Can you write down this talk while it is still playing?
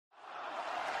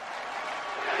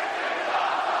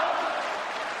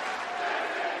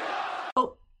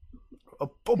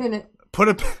Pin it. Put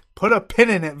a pin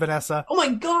in it, Vanessa. Oh my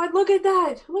God! Look at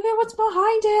that! Look at what's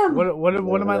behind him. What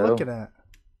am I looking at?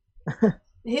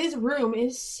 His room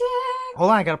is sick.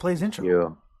 Hold on, I gotta play his intro.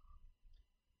 You.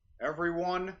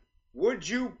 Everyone, would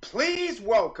you please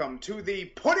welcome to the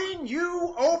Putting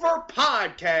You Over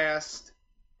podcast,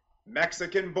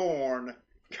 Mexican-born,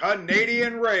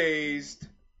 Canadian-raised,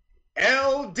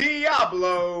 El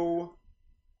Diablo,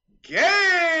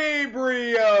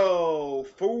 Gabriel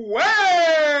Fuerza.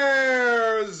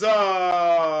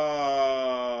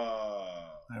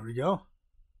 There we go.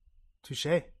 Touche.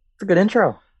 It's a good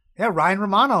intro. Yeah, Ryan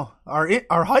Romano, our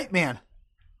hype man,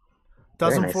 does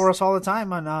Very them nice. for us all the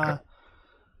time.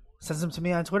 Sends them to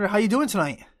me on Twitter. How you doing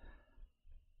tonight?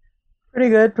 Pretty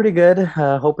good, pretty good.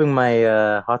 Hoping my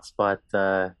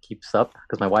hotspot keeps up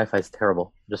because my Wi-Fi is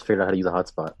terrible. Just figured out how to use a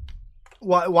hotspot.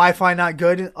 Wi-Fi not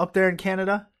good up there in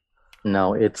Canada?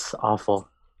 No, it's awful.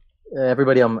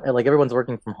 Everyone's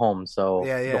working from home, so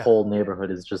Yeah. the whole neighborhood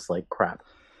is just like crap.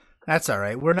 That's all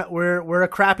right. We're a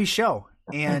crappy show,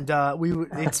 and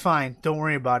it's fine. Don't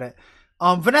worry about it.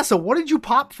 Vanessa, what did you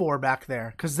pop for back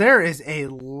there? Because there is a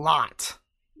lot.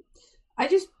 I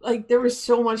just there was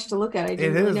so much to look at. I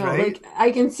didn't It really is, know. right?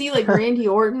 I can see Randy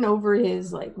Orton over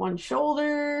his one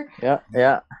shoulder, Yeah.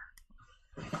 Yeah.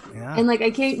 and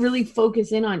I can't really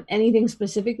focus in on anything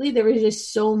specifically. There was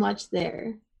just so much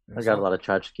there. I got a lot of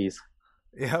tchotchkes.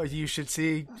 Yeah, you should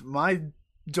see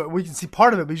we can see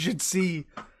part of it, but you should see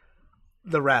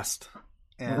the rest.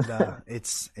 And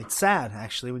it's sad,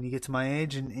 actually, when you get to my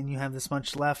age and you have this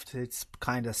much left. It's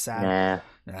kind of sad.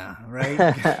 Nah, Yeah,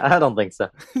 right? I don't think so.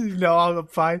 No, I'm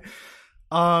fine.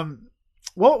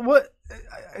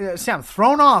 See, I'm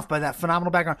thrown off by that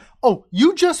phenomenal background. Oh,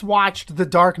 you just watched The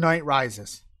Dark Knight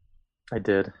Rises. I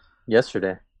did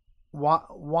yesterday.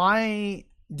 Why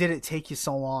did it take you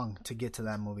so long to get to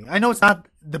that movie? I know it's not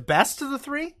the best of the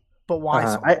three, but why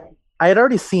so long? I had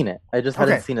already seen it. I just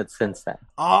hadn't Okay. seen it since then.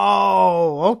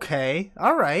 Oh, okay.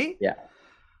 All right. Yeah.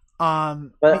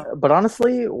 But But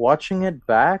honestly, watching it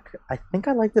back, I think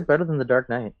I liked it better than The Dark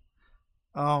Knight.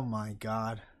 oh my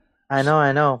God. I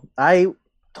know.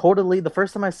 The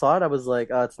first time I saw it, I was like,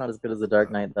 oh, it's not as good as The Dark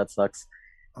Knight. That sucks.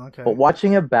 Okay. But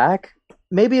watching it back,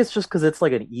 maybe it's just because it's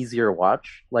an easier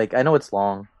watch. I know it's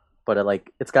long, but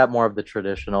it's got more of the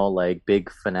traditional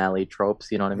big finale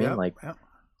tropes. You know what I mean? Yep.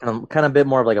 Kind of a bit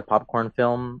more of a popcorn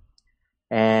film.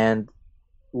 And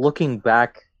looking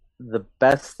back, the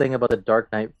best thing about The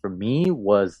Dark Knight for me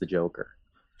was the Joker.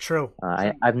 True.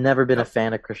 I've never been a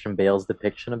fan of Christian Bale's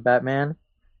depiction of Batman,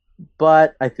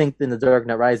 but I think in The Dark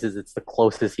Knight Rises, it's the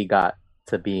closest he got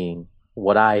to being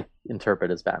what I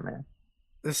interpret as Batman.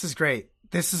 This is great.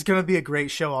 This is going to be a great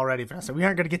show already, Vanessa. We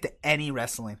aren't going to get to any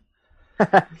wrestling.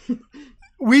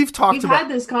 We've Had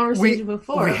this conversation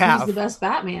before. we have. Who's the best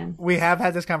Batman? We have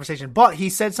had this conversation, but he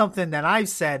said something that I've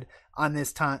said on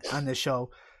this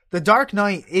show. The Dark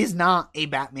Knight is not a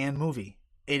Batman movie.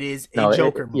 It is a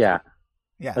Joker movie. Yeah,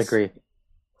 Yes. agree.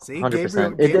 See,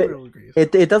 100%. Gabriel agrees.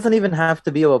 It doesn't even have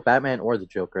to be about Batman or the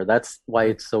Joker. That's why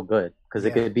it's so good, because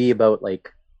it Yeah. could be about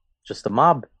just a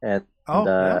mob and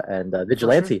Yeah.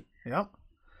 vigilante. Yep.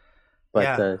 But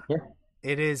yeah.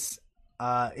 It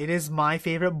is my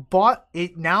favorite, but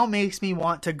it now makes me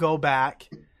want to go back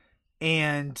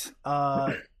and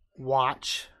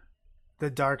watch The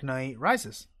Dark Knight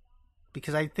Rises,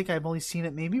 because I think I've only seen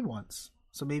it maybe once.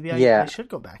 So maybe I should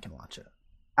go back and watch it.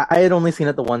 I had only seen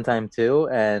it the one time too,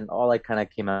 and all I kind of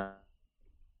came out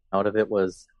of it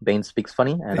was Bane speaks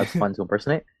funny, and that's fun to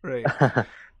impersonate. Right.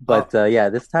 But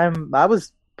this time I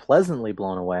was pleasantly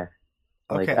blown away.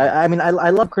 Okay. I mean,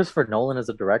 I love Christopher Nolan as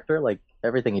a director.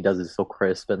 Everything he does is so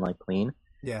crisp and clean.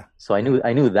 Yeah. So I knew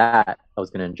that I was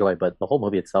going to enjoy, but the whole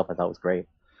movie itself I thought was great.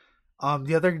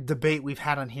 The other debate we've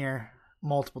had on here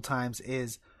multiple times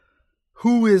is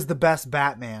who is the best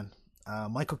Batman?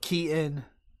 Michael Keaton,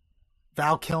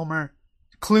 Val Kilmer,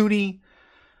 Clooney,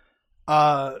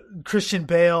 Christian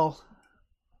Bale.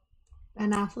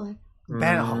 Ben Affleck.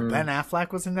 Ben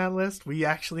Affleck was in that list. We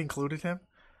actually included him.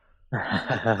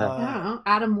 I don't know.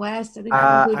 Adam West. I think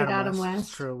I included Adam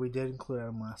West. True, we did include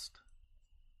Adam West.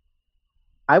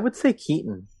 I would say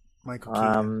Keaton. Michael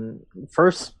Keaton.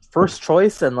 First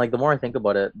choice, and the more I think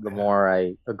about it, the more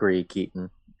I agree Keaton.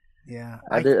 Yeah.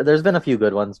 There's been a few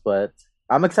good ones, but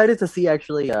I'm excited to see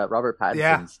actually Robert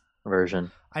Pattinson's version.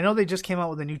 I know they just came out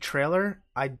with a new trailer.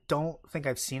 I don't think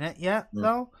I've seen it yet,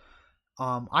 though.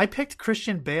 I picked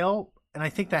Christian Bale, and I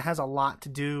think that has a lot to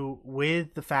do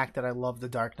with the fact that I love The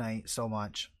Dark Knight so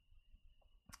much.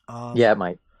 Yeah, it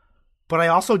might. But I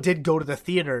also did go to the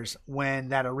theaters when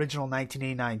that original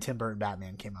 1989 Tim Burton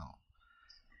Batman came out.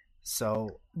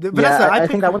 So, Vanessa, I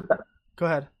think that was. Go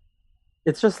ahead.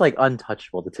 It's just like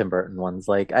untouchable, the Tim Burton ones.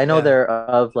 Like I know Yeah. they're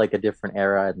of like a different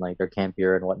era and like they're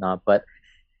campier and whatnot, but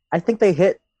I think they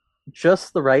hit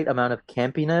just the right amount of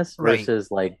campiness Right.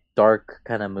 versus like dark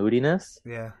kind of moodiness.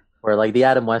 Yeah. Where like the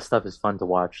Adam West stuff is fun to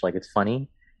watch, like it's funny,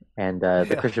 and the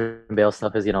Yeah. Christian Bale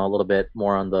stuff is a little bit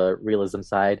more on the realism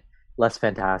side, less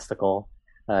fantastical.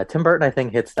 Tim Burton, I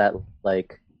think, hits that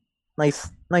like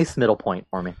nice middle point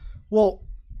for me. Well,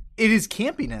 it is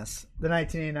campiness, the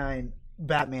 1989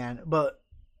 Batman, but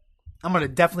I'm going to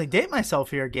definitely date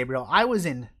myself here, Gabriel. I was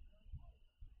in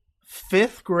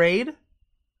 5th grade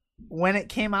when it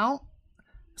came out.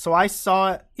 So I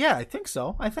saw it. Yeah, I think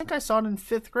so. I think I saw it in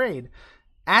 5th grade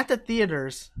at the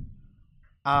theaters.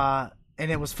 And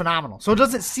it was phenomenal. So it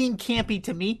doesn't seem campy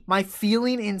to me. My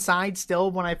feeling inside still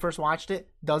when I first watched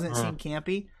it doesn't seem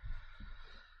campy.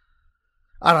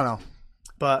 I don't know.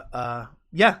 But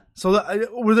yeah. So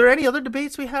were there any other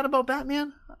debates we had about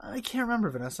Batman? I can't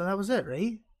remember, Vanessa. That was it,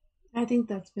 right? I think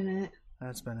that's been it.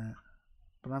 That's been it.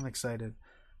 But I'm excited.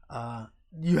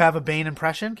 You have a Bane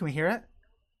impression? Can we hear it?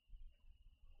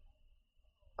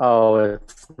 Oh,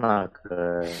 it's not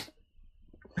good.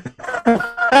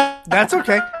 That's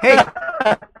okay. Hey,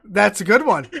 that's a good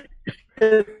one.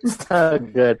 It's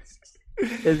not good.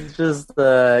 It's just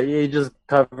you just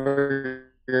cover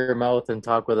your mouth and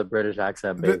talk with a British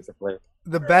accent, basically.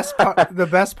 The best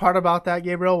part about that,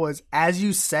 Gabriel, was as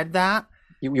you said that.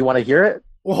 You want to hear it?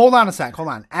 Well, hold on a sec. Hold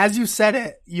on. As you said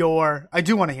it, I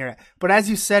do want to hear it. But as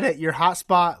you said it, your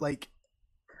hotspot like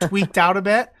tweaked out a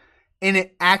bit, and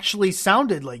it actually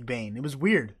sounded like Bane. It was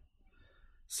weird.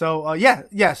 So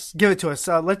yes, give it to us.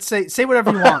 Let's say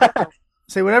whatever you want.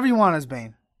 Say whatever you want as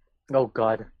Bane. Oh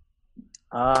God.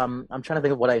 I'm trying to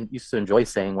think of what I used to enjoy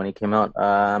saying when he came out.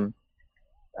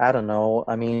 I don't know.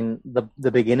 I mean,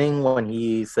 the beginning when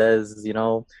he says,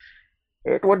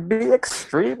 it would be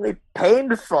extremely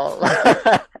painful.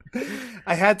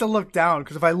 I had to look down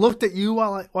because if I looked at you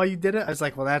while you did it, I was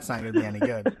like, well, that's not going to be any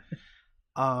good.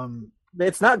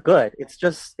 It's not good. It's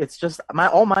just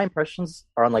all my impressions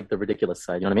are on like the ridiculous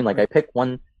side. You know what I mean? Like I pick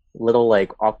one little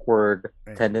like awkward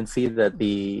tendency that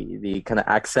the kind of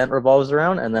accent revolves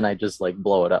around, and then I just like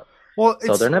blow it up. Well,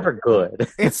 so they're never good.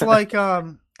 It's like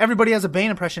everybody has a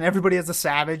Bane impression. Everybody has a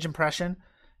Savage impression.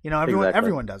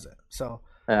 Everyone does it. So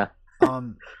yeah.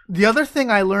 The other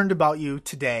thing I learned about you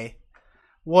today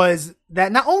was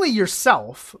that not only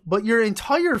yourself, but your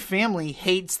entire family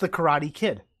hates the Karate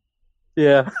Kid.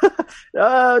 Yeah.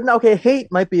 No, okay,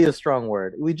 hate might be a strong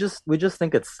word. We just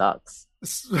think it sucks.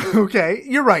 Okay,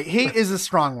 you're right. Hate is a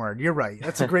strong word. You're right.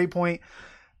 That's a great point.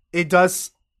 It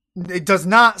does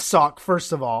not suck,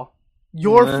 first of all.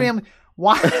 Your family,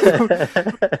 why?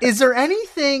 Is there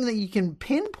anything that you can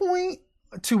pinpoint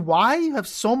to why you have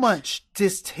so much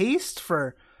distaste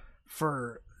for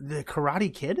the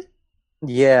Karate Kid?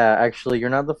 Yeah, actually,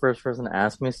 you're not the first person to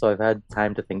ask me, so I've had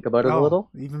time to think about it a little.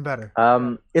 Even better.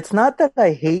 It's not that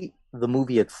I hate the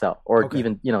movie itself, or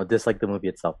even dislike the movie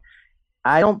itself.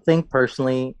 I don't think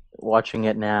personally, watching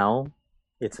it now,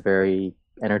 it's very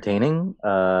entertaining.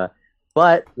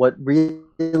 But what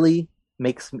really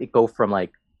makes me go from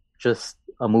like just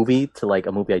a movie to like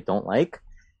a movie I don't like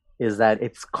is that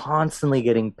it's constantly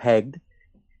getting pegged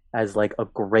as like a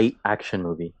great action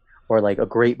movie or like a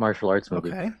great martial arts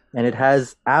movie. Okay. And it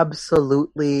has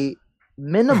absolutely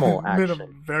minimal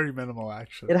action. Very minimal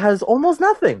action. It has almost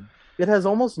nothing. It has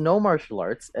almost no martial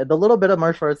arts. The little bit of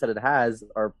martial arts that it has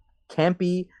are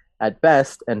campy at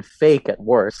best and fake at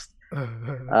worst.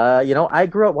 I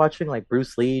grew up watching like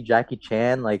Bruce Lee, Jackie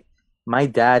Chan. Like my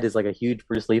dad is like a huge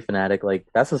Bruce Lee fanatic. Like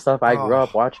that's the stuff I grew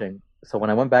up watching. So when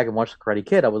I went back and watched The Karate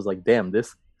Kid, I was like, damn,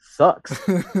 this sucks.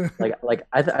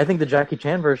 I think the Jackie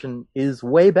Chan version is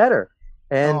way better.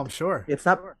 And I'm sure it's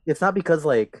not because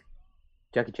like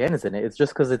Jackie Chan is in it. It's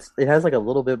just because it has like a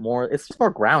little bit more. It's just more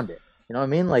grounded. You know what I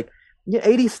mean? Like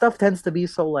 80s stuff tends to be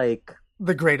so like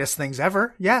the greatest things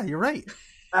ever. Yeah, you're right.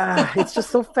 It's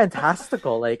just so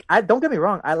fantastical. Like, don't get me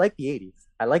wrong, I like the 80s.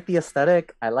 I like the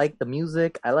aesthetic. I like the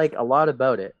music. I like a lot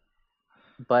about it.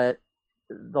 But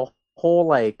the whole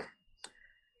like,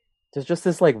 there's just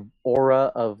this like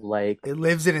aura of like it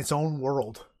lives in its own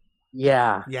world.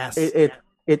 Yeah. Yes.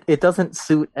 It doesn't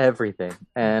suit everything,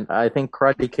 and I think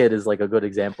Karate Kid is like a good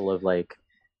example of like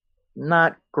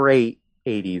not great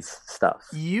 80s stuff.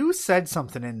 You said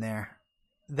something in there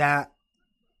that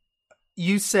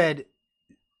you said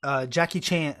not Jackie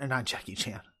Chan.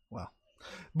 Well,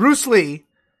 Bruce Lee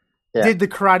did the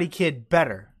Karate Kid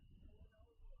better.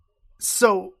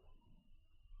 So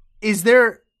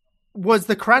was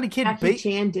the Karate Kid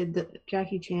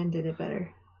Jackie Chan did it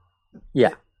better.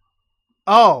 Yeah.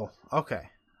 Oh, okay.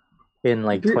 in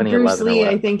like Bruce 2011 or Lee,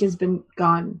 whatever. I think, has been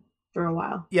gone for a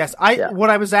while. Yes, Yeah. what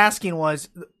I was asking was,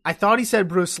 I thought he said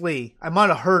Bruce Lee. I might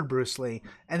have heard Bruce Lee,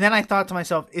 and then I thought to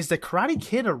myself, is the Karate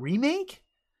Kid a remake?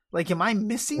 Like, am I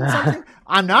missing something?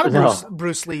 I'm not a No.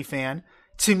 Bruce Lee fan.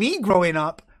 To me, growing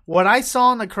up, what I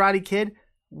saw in the Karate Kid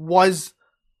was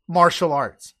martial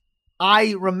arts.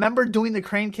 I remember doing the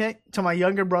crane kick to my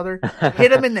younger brother,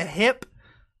 hit him in the hip,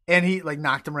 and he like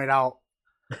knocked him right out.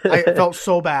 I felt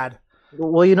so bad.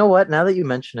 Well, you know what? Now that you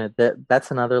mention it,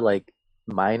 that's another like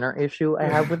minor issue I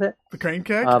have with it. The crane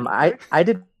kick? I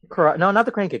did karate. No, not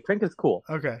the crane kick. Crane kick's cool.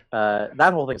 Okay.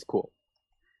 That whole thing's cool.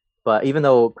 But even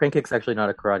though crane kick's actually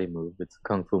not a karate move, it's a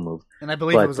kung fu move. And I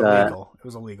believe it was illegal. It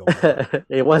was illegal.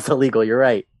 It was illegal. You're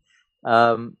right.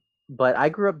 But I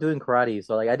grew up doing karate,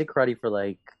 so like I did karate for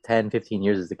like 10, 15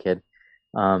 years as a kid.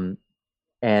 And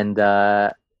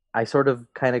I sort of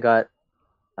kind of got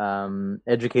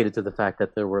educated to the fact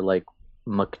that there were like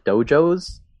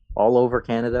McDojos all over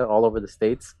Canada, all over the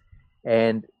States.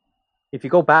 And if you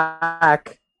go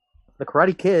back, the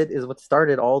Karate Kid is what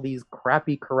started all these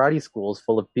crappy karate schools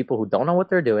full of people who don't know what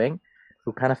they're doing,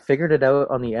 who kind of figured it out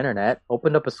on the internet,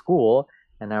 opened up a school,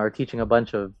 and now are teaching a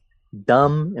bunch of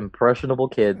dumb, impressionable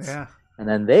kids. Yeah. And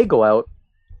then they go out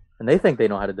and they think they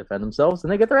know how to defend themselves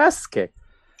and they get their asses kicked.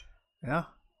 Yeah,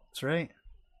 that's right.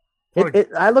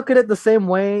 I look at it the same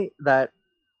way that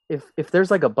if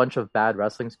there's like a bunch of bad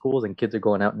wrestling schools and kids are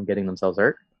going out and getting themselves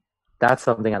hurt, that's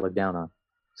something I look down on.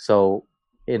 So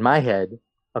in my head,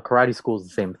 a karate school is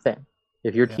the same thing.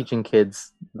 If you're teaching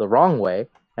kids the wrong way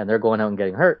and they're going out and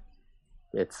getting hurt,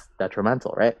 it's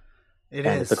detrimental, right? It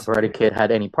and is. if the Karate Kid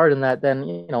had any part in that, then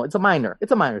it's a minor thing.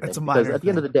 It's a because minor at the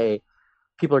end of the day,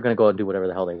 people are going to go and do whatever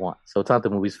the hell they want. So it's not the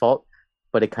movie's fault,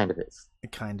 but it kind of is.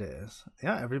 It kind of is.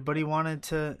 Yeah, everybody wanted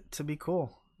to be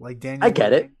cool, like Daniel. I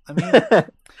get it. I mean,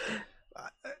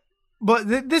 but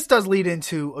this does lead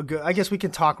into a good. I guess we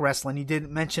can talk wrestling. You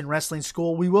didn't mention wrestling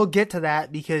school. We will get to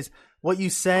that because what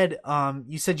you said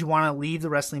you want to leave the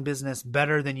wrestling business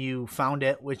better than you found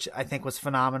it, which I think was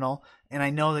phenomenal. And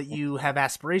I know that you have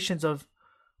aspirations of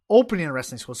opening a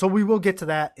wrestling school. So we will get to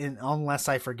that unless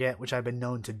I forget, which I've been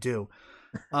known to do.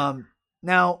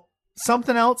 Now,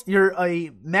 something else, you're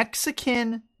a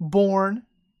Mexican born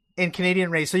and Canadian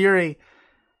raised. So you're a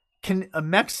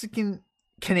Mexican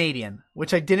Canadian,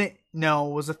 which I didn't know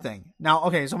was a thing. Now,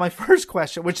 okay, so my first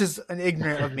question, which is an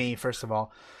ignorant of me, first of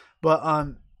all, but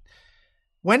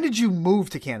when did you move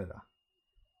to Canada?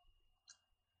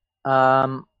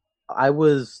 I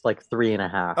was like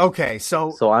 3.5. Okay,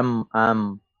 so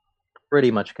I'm pretty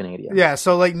much Canadian. Yeah,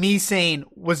 so like me saying,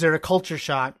 was there a culture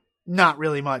shock? Not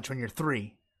really much when you're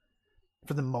 3,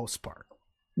 for the most part.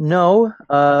 No,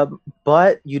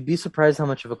 but you'd be surprised how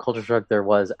much of a culture shock there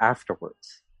was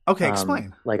afterwards. Okay,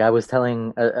 explain. Like I was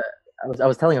telling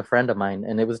a friend of mine,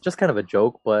 and it was just kind of a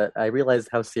joke, but I realized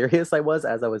how serious I was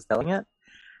as I was telling it.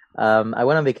 I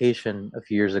went on vacation a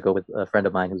few years ago with a friend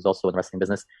of mine who's also in the wrestling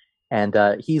business,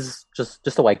 and he's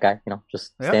just a white guy,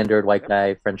 just standard white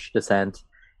guy, French descent.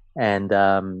 And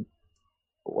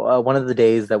one of the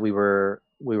days that we were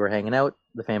hanging out,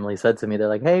 the family said to me, they're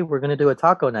like, "Hey, we're gonna do a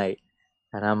taco night,"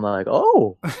 and I'm like,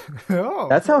 "Oh,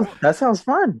 that sounds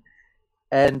fun."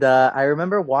 And I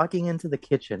remember walking into the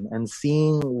kitchen and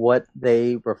seeing what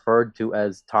they referred to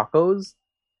as tacos,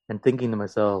 and thinking to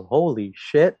myself, "Holy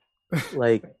shit!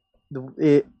 Like,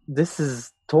 this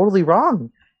is totally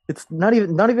wrong. It's not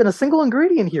even a single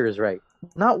ingredient here is right.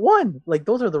 Not one. Like,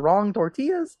 those are the wrong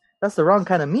tortillas. That's the wrong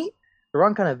kind of meat, the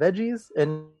wrong kind of veggies."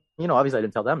 And obviously I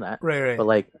didn't tell them that. Right. But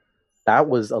like, that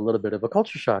was a little bit of a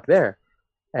culture shock there.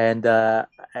 And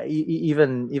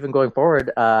even going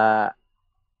forward,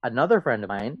 another friend of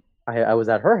mine, I was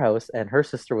at her house and her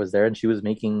sister was there and she was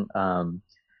making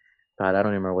God, I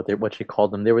don't even remember what she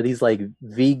called them. They were these like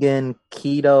vegan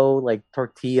keto like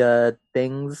tortilla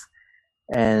things,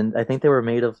 and I think they were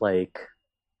made of like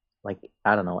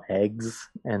I don't know, eggs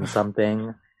and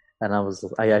something. And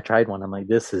I tried one. I'm like,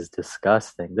 this is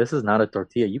disgusting. This is not a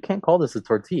tortilla. You can't call this a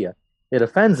tortilla. It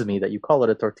offends me that you call it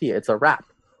a tortilla. It's a wrap.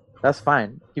 That's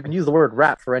fine. You can use the word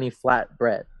wrap for any flat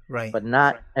bread. Right. But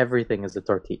not everything is a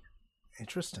tortilla.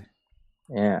 Interesting.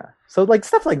 Yeah. So like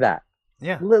stuff like that.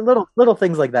 Yeah. Little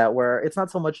things like that where it's not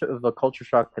so much of a culture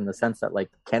shock in the sense that like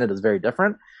Canada is very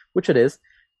different, which it is,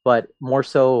 but more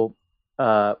so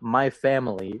my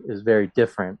family is very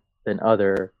different than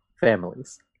other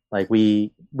families. Like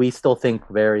we still think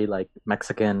very like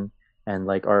Mexican, and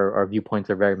like our viewpoints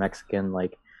are very Mexican.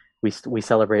 Like we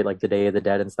celebrate like the Day of the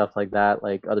Dead and stuff like that.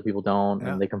 Like other people don't,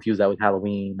 and they confuse that with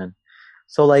Halloween. And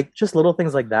so like just little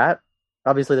things like that.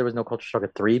 Obviously there was no culture shock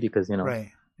at 3 because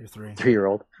right, you're 3,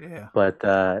 3-year-old. Yeah.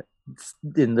 But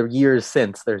in the years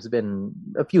since, there's been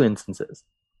a few instances.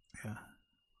 Yeah.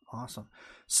 Awesome.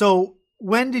 So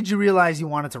when did you realize you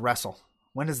wanted to wrestle?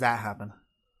 When does that happen?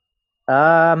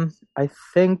 I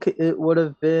think it would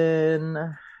have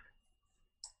been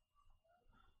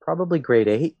probably grade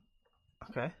 8.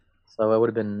 Okay. So it would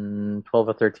have been 12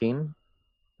 or 13.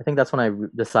 I think that's when I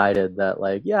decided that,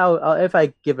 like, yeah, if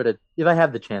I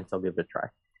have the chance, I'll give it a try.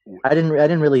 I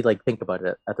didn't really like think about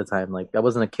it at the time. Like, I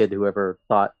wasn't a kid who ever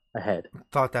thought ahead.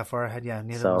 Thought that far ahead, yeah.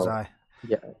 Neither was I.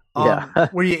 Yeah, yeah.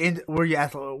 Were you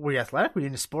athletic? Were you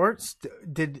into sports?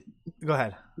 Go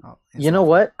ahead. You know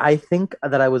what? I think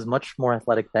that I was much more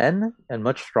athletic then and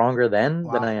much stronger then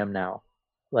Wow. than I am now.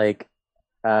 Like,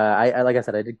 I like I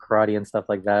said, I did karate and stuff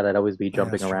like that. I'd always be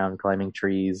jumping around, climbing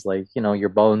trees. Like, your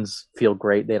bones feel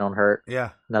great; they don't hurt.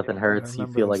 Yeah, nothing hurts. You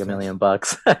feel like $1 million.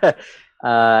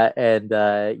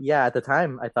 Yeah, at the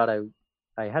time, I thought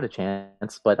I had a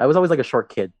chance, but I was always like a short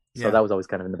kid, so that was always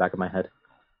kind of in the back of my head.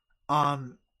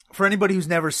 For anybody who's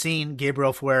never seen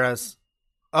Gabriel Fuerza,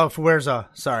 Gabriel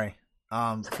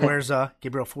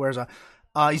Fuerza,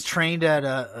 he's trained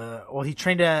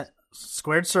at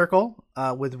Squared Circle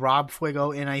with Rob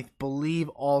Fuego, and I believe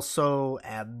also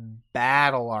at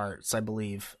Battle Arts, I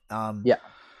believe. Yeah.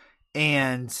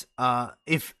 And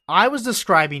if I was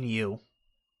describing you,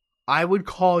 I would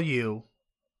call you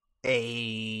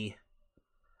I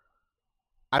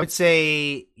would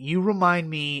say you remind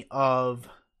me of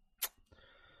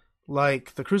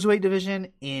like the Cruiserweight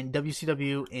division in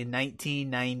WCW in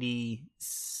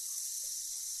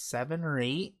 1997 or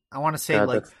 8. I want to say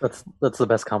that's the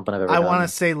best compliment I've ever done. I want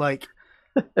to say like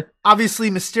obviously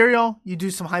Mysterio, you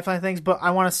do some high flying things, but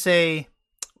I want to say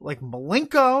like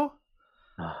Malenko,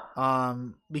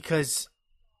 because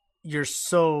you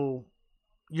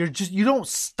don't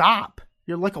stop.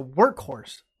 You're like a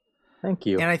workhorse. Thank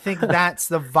you. And I think that's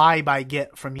the vibe I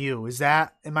get from you.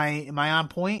 Am I on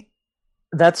point?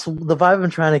 That's the vibe I'm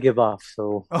trying to give off.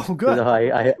 So, good.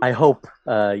 I hope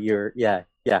you're. Yeah.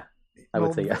 I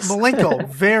would say yes.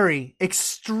 Malenko,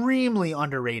 extremely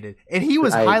underrated, and he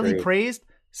was highly praised.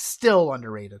 Still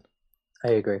underrated. I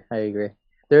agree.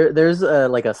 There's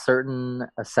like a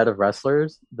set of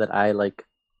wrestlers that I like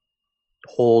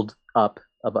hold up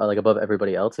above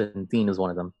everybody else, and Dean is one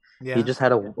of them. Yeah. He just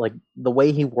had the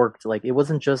way he worked. Like, it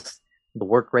wasn't just the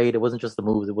work rate, it wasn't just the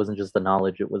moves, it wasn't just the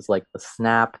knowledge. It was like the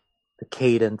snap, the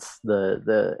cadence,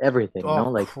 the everything.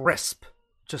 Like crisp.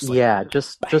 Just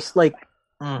like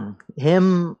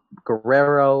him,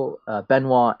 Guerrero,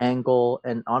 Benoit, Angle,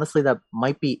 and honestly, that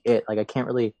might be it. Like, I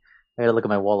gotta look at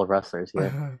my wall of wrestlers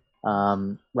here.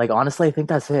 Like, honestly, I think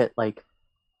that's it. Like,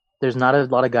 there's not a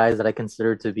lot of guys that I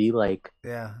consider to be like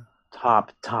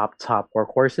top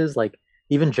workhorses. Like,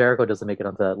 even Jericho doesn't make it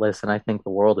onto that list, and I think the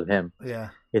world of him.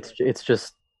 Yeah, it's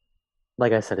just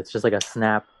like I said, it's just like a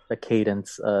snap, a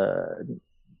cadence,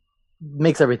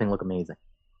 makes everything look amazing.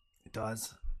 It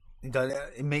does.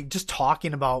 Just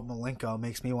talking about Malenko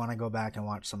makes me want to go back and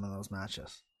watch some of those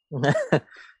matches.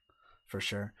 For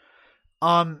sure.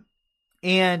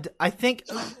 And I think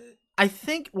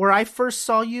where I first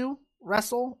saw you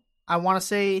wrestle, I want to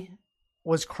say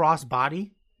was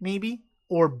Crossbody, maybe,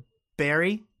 or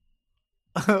Barry.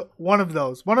 one of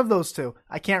those two.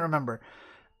 I can't remember.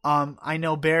 I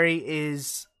know Barry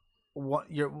is what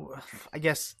I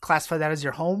guess classify that as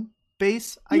your home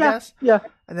base, I guess. Yeah.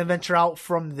 And then venture out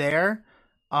from there.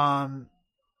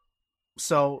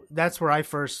 So that's where I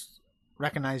first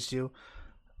recognized you.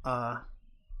 The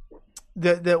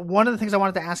one of the things I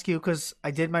wanted to ask you, because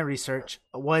I did my research,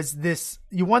 was this: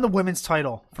 you won the women's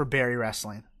title for Barry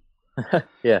Wrestling.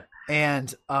 Yeah.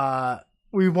 And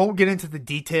we won't get into the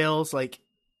details. Like,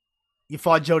 you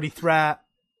fought Jody Threat,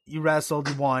 you wrestled,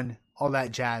 you won, all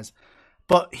that jazz.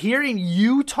 But hearing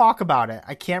you talk about it,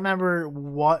 I can't remember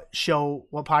what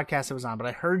podcast it was on, but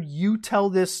I heard you tell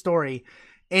this story,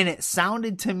 and it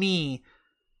sounded to me,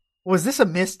 was this a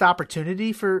missed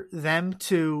opportunity for them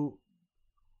to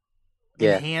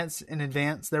enhance and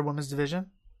advance their women's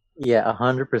division? Yeah,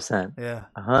 100%. Yeah,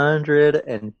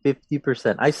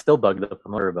 150%. I still bug the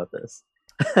promoter about this.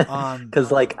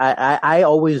 Because like I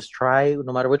always try,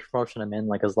 no matter which promotion I'm in,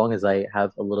 like, as long as I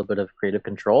have a little bit of creative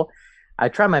control, I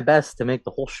try my best to make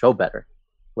the whole show better.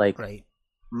 Like,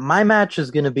 my match is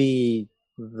going to be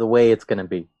the way it's going to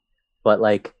be, but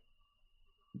like,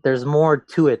 there's more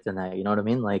to it than that. You know what I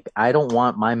mean? Like, I don't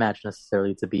want my match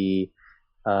necessarily to be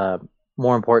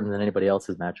more important than anybody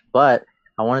else's match, but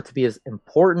I want it to be as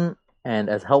important and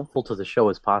as helpful to the show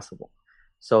as possible.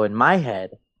 So in my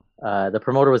head, the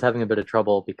promoter was having a bit of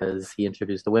trouble because he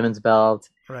introduced the women's belt,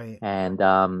 Right. and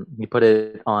he put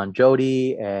it on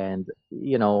Jody, and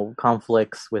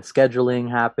conflicts with scheduling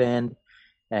happened,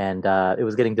 and it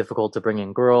was getting difficult to bring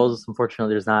in girls.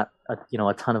 Unfortunately, there's not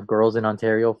a ton of girls in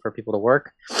Ontario for people to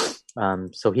work,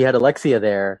 so he had Alexia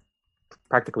there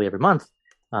practically every month,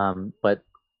 but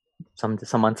some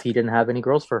months he didn't have any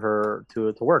girls for her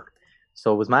to work.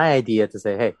 So it was my idea to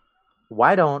say, hey,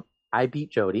 why don't I beat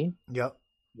Jody? Yep.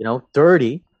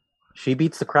 Dirty. She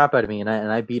beats the crap out of me, and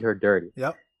I beat her dirty.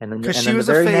 Yep. And then because she then was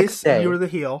the the very face next day, and you were the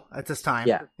heel at this time.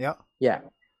 Yeah. Yep. Yeah.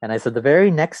 And I said the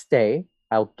very next day,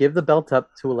 I'll give the belt up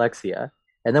to Alexia,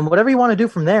 and then whatever you want to do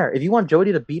from there. If you want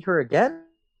Jody to beat her again,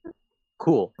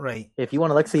 cool. Right. If you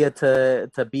want Alexia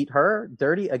to beat her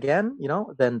dirty again,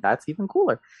 then that's even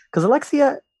cooler. Because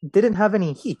Alexia didn't have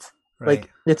any heat. Right.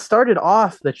 Like, it started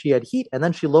off that she had heat, and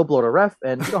then she low blowed a ref,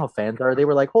 and you know how fans are. They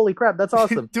were like, "Holy crap, that's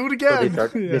awesome!" Do it again. So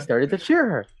they started to cheer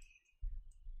her.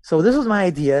 So this was my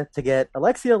idea, to get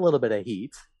Alexia a little bit of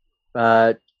heat,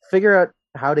 figure out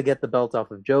how to get the belt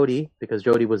off of Jody, because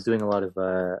Jody was doing a lot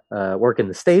of work in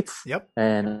the States, Yep.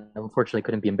 and unfortunately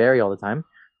couldn't be in Barrie all the time.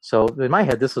 So in my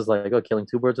head, this was like, killing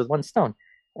two birds with one stone.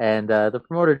 And the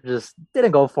promoter just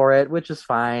didn't go for it, which is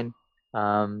fine.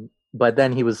 But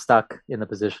then he was stuck in the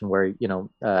position where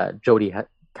Jody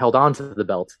held on to the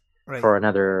belt Right. for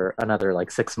another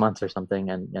like 6 months or something,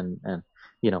 and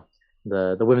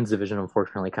the women's division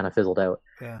unfortunately kind of fizzled out.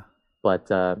 Yeah.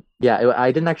 But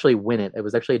I didn't actually win it. It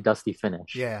was actually a dusty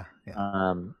finish. Yeah.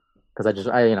 Because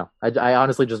I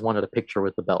honestly just wanted a picture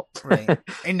with the belt. Right.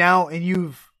 And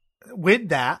you've with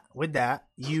that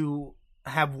you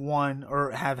have won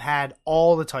or have had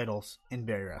all the titles in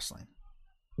Barrie Wrestling.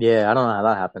 Yeah, I don't know how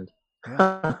that happened.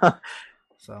 Yeah.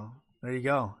 So there you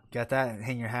go. Got that.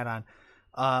 Hang your hat on.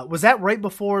 Was that right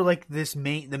before like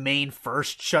the main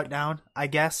first shutdown? I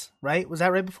guess, right? Was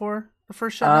that right before the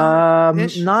first shutdown?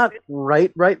 Not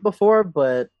right before,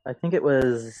 but I think it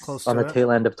was Close on to the it.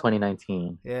 tail end of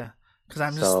 2019. Yeah, because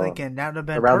I'm just thinking that would have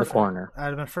been around perfect. the corner. That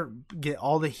would have been get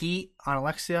all the heat on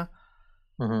Alexia,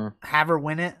 Mm-hmm. have her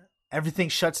win it. Everything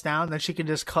shuts down. Then she can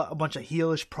just cut a bunch of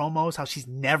heelish promos. How she's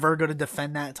never going to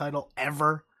defend that title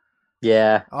ever.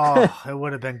 Yeah. Oh, it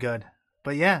would have been good.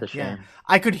 But yeah, It's a yeah, shame.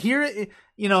 I could hear it.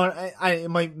 It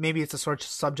might, maybe it's a sort of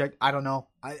subject. I don't know.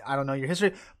 I don't know your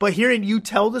history. But hearing you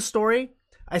tell the story,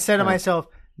 I said to myself,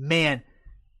 man,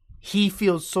 he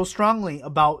feels so strongly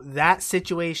about that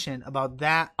situation, about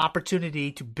that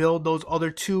opportunity to build those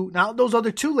other two, not those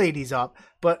other two ladies up,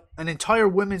 but an entire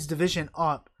women's division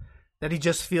up, that he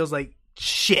just feels like,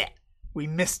 shit, we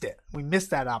missed it. We missed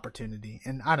that opportunity.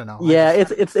 And I don't know. Yeah,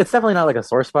 it's definitely not like a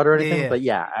sore spot or anything, Yeah. but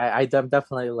yeah, I'm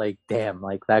definitely like, damn,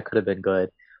 like that could have been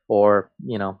good, or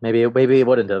maybe it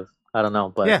wouldn't have. I don't know,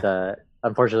 but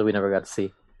unfortunately, we never got to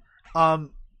see. Vaughn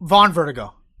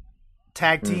Vertigo,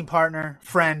 tag team partner,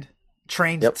 friend,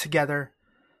 trained together.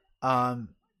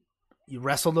 You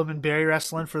wrestled him in Barrie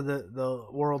Wrestling for the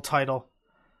world title.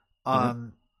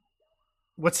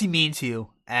 What's he mean to you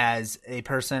as a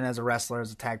person, as a wrestler,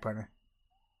 as a tag partner?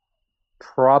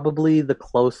 Probably the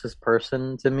closest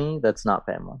person to me that's not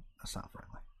family. That's not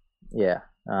friendly. Yeah,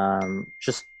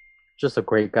 just a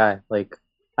great guy. Like,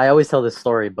 I always tell this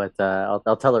story, but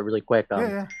I'll tell it really quick.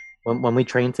 Yeah. When we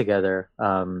trained together,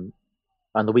 on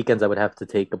the weekends I would have to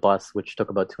take a bus, which took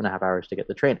about 2.5 hours to get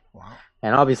to training. Wow.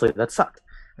 And obviously that sucked.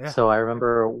 Yeah. So I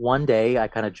remember one day I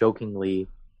kind of jokingly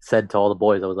said to all the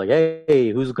boys, I was like,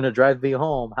 "Hey, who's gonna drive me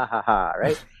home? Ha ha ha!"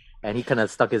 Right? And he kind of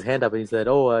stuck his hand up and he said,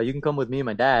 "Oh, you can come with me and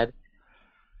my dad."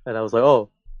 And I was like, "Oh,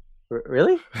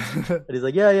 really?" And he's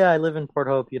like, "Yeah, I live in Port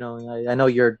Hope. I know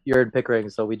you're in Pickering,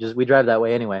 so we drive that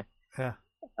way anyway." Yeah.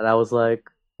 And I was like,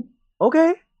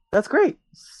 "Okay, that's great."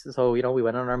 So we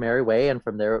went on our merry way, and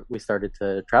from there we started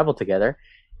to travel together.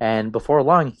 And before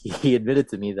long, he admitted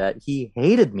to me that he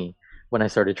hated me when I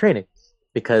started training,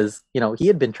 because he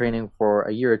had been training for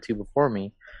a year or two before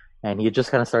me, and he had just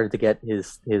kind of started to get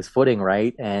his footing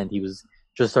right, and he was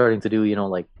just starting to do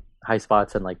like high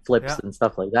spots and like flips and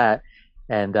stuff like that.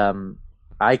 And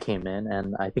I came in,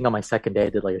 and I think on my second day I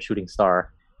did like a shooting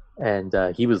star, and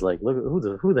he was like, "Look,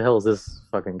 who the hell is this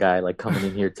fucking guy like coming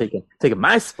in here taking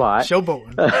my spot?"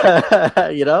 Showboating.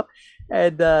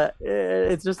 And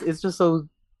it's just so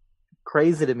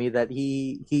crazy to me that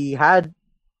he had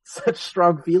such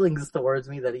strong feelings towards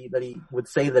me, that he would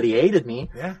say that he hated me,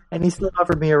 and he still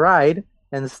offered me a ride,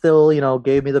 and still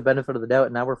gave me the benefit of the doubt,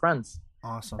 and now we're friends.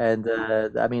 Awesome. And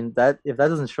I mean, that if that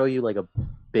doesn't show you like a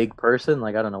big person,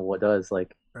 like I don't know what does.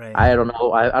 Like, Right. I don't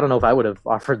know. I don't know if I would have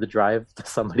offered the drive to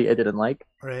somebody I didn't like.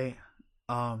 Right.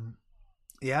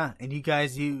 Yeah, and you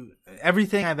guys,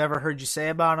 everything I've ever heard you say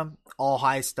about him, all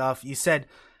high stuff. You said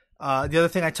the other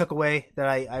thing I took away that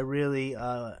I really,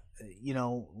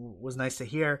 was nice to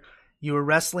hear. You were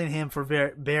wrestling him for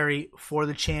Barry for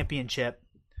the championship.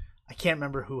 I can't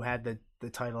remember who had the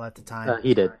title at the time.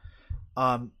 He did.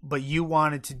 But you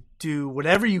wanted to do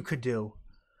whatever you could do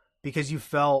because you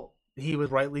felt he was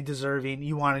rightly deserving.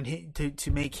 You wanted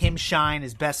to make him shine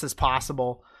as best as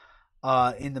possible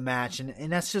in the match,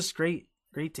 and that's just great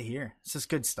to hear. It's just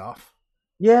good stuff.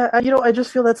 Yeah, I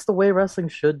just feel that's the way wrestling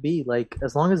should be. Like,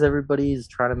 as long as everybody's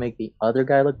trying to make the other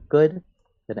guy look good,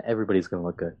 then everybody's going to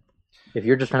look good. If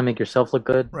you're just trying to make yourself look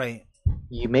good, right?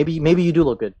 Maybe you do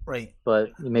look good, right?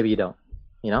 But maybe you don't.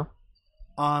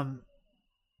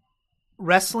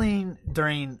 Wrestling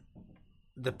during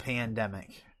the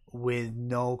pandemic with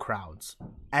no crowds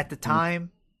at the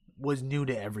time was new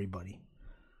to everybody.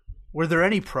 Were there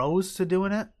any pros to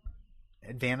doing it?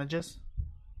 Advantages?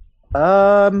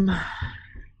 I'm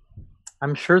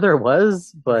sure there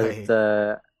was, but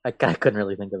Right. I couldn't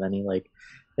really think of any. Like,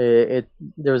 there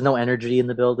was no energy in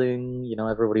the building.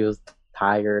 Everybody was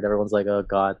tired. Everyone's like, "Oh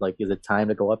God, like, is it time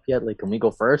to go up yet? Like, can we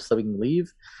go first so we can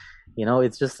leave?"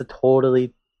 It's just a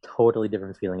totally, totally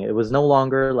different feeling. It was no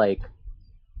longer like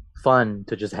fun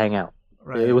to just hang out.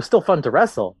 Right. It was still fun to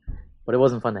wrestle, but it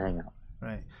wasn't fun to hang out.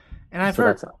 Right. And I've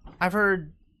So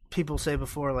heard people say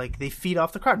before, like, they feed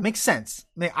off the crowd. Makes sense.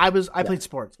 I played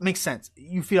sports. Makes sense.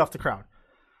 You feed off the crowd.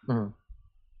 Mhm.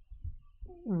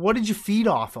 What did you feed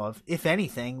off of, if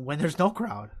anything, when there's no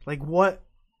crowd? Like, what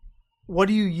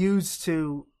do you use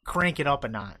to crank it up a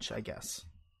notch, I guess?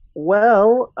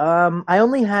 Well, I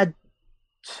only had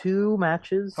 2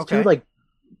 matches, Okay. 2 like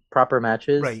proper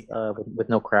matches, Right. with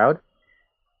no crowd.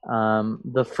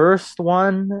 The first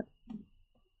one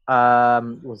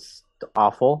was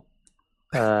awful.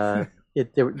 There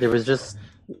was just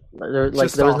there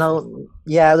Just there was awful.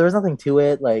 there was nothing to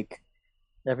it. Like,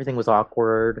 everything was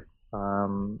awkward.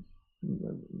 No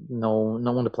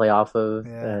one to play off of,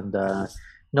 Yeah. and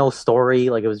no story.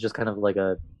 Like, it was just kind of like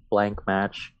a blank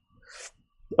match.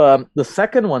 The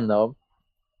second one, though,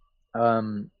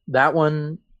 that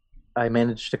one I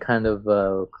managed to kind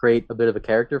of create a bit of a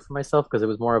character for myself because it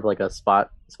was more of like a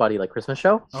spotty like Christmas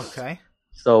show. Okay.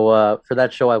 So for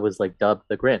that show, I was like dubbed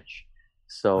the Grinch.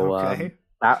 So Okay.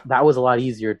 that was a lot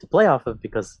easier to play off of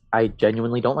because I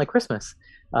genuinely don't like Christmas.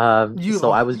 You-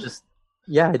 So I was just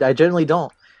I genuinely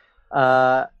don't.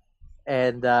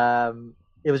 And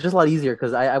it was just a lot easier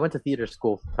because I went to theater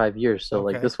school for 5 years. So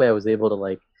Okay. like this way, I was able to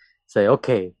like say,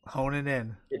 okay, Hone it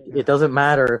in. it doesn't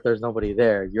matter if there's nobody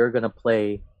there. You're gonna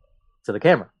play to the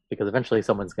camera because eventually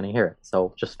someone's gonna hear it.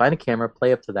 So just find a camera,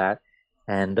 play up to that,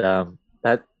 and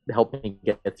that helped me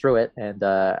get through it. And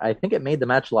I think it made the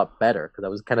match a lot better because I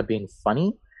was kind of being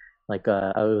funny, like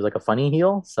I was like a funny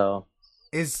heel. So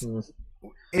Is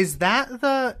that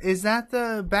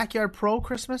the Backyard Pro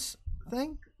Christmas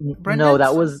thing? no, Brendan's?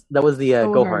 that was the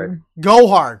Go Hard. Go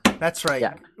Hard. That's right.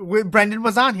 Yeah. Brendan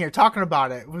was on here talking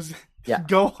about it. It was Yeah.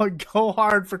 Go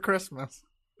Hard for Christmas.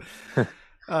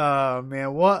 Oh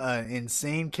man, what an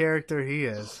insane character he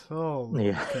is. Holy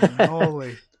Yeah.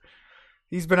 cannoli.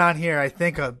 He's been on here, I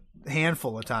think, a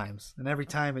handful of times, and every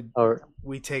time Or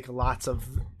we take lots of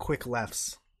quick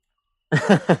lefts.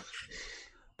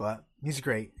 But he's a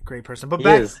great person. But He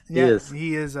back, is. He yeah, is.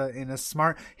 he is in a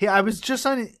smart. I was just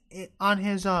on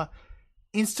his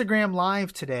Instagram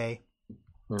Live today.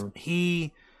 Mm.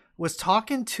 He was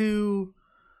talking to.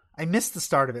 I missed the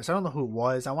start of it, so I don't know who it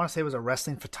was. I want to say it was a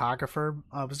wrestling photographer.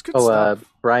 It was good stuff.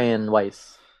 Brian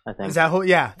Weiss, I think. Is that who?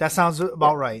 Yeah, that sounds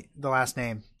about right. The last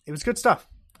name. It was good stuff.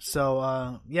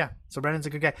 So so Brendan's a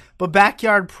good guy. But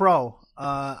Backyard Pro,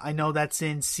 I know that's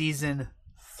in season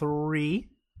 3.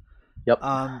 Yep.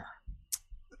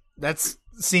 That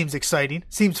seems exciting.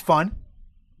 Seems fun,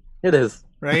 It is.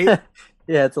 right?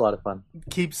 Yeah, it's a lot of fun.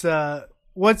 Keeps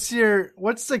what's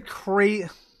the crazy?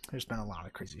 There's been a lot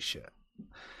of crazy shit.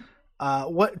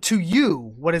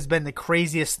 What has been the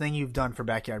craziest thing you've done for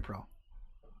Backyard Pro?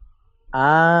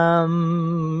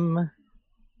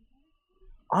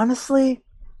 Honestly,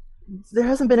 there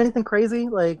hasn't been anything crazy.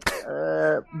 Like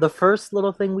the first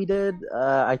little thing we did,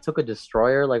 I took a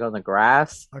destroyer like on the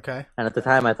grass, Okay. and at the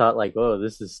time I thought like, "Oh,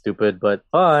 this is stupid but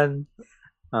fun."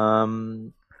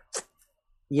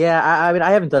 Yeah, I mean,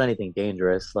 I haven't done anything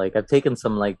dangerous. Like, I've taken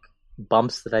some like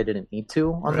bumps that I didn't need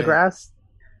to on the Right. grass,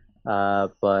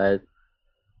 but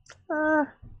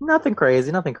nothing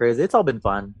crazy. Nothing crazy. It's all been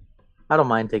fun. I don't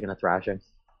mind taking a thrashing.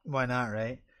 Why not,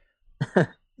 right?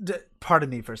 Pardon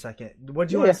me for a second. What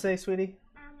do you Yeah. want to say, sweetie?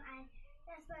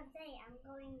 That's what I'm saying. I'm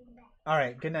going back. All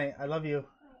right. Good night. I love you.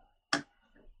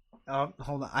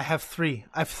 Hold on. I have three.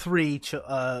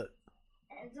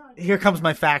 Here comes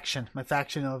my faction. My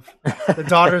faction of the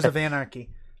Daughters of Anarchy.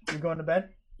 You going to bed?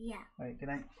 Yeah. All right. Good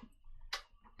night.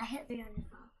 I hit 300 followers.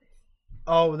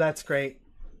 Oh, that's great.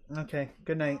 Okay.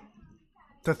 Good night.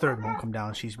 The third won't come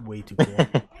down. She's way too cool. Yes,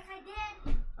 I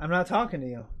did. I'm not talking to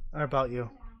you or about you.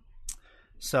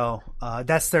 So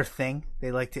that's their thing.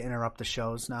 They like to interrupt the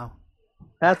shows now.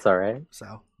 That's all right.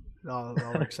 So it all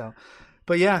works out.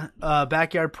 But yeah,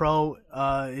 Backyard Pro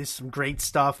is some great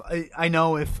stuff. I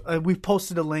know if we've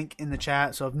posted a link in the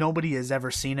chat, so if nobody has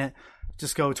ever seen it,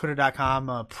 just go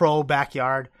twitter.com pro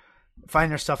backyard,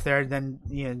 find their stuff there. Then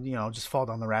you know just fall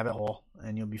down the rabbit hole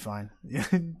and you'll be fine.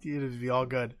 It'll be all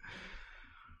good.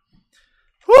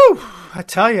 Woo! I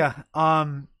tell you,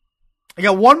 I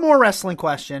got one more wrestling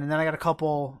question, and then I got a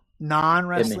couple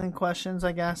non-wrestling questions,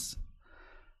 I guess.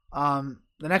 The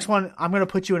next one, I'm going to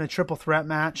put you in a triple threat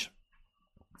match,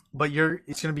 but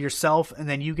it's going to be yourself, and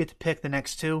then you get to pick the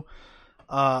next two.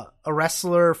 A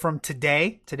wrestler from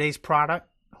today's product,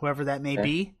 whoever that may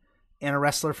be, and a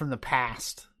wrestler from the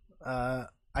past. I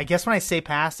guess when I say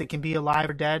past, it can be alive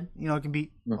or dead. You know, it can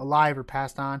be alive or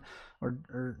passed on,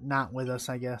 or not with us,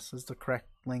 I guess, is the correct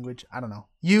language. I don't know.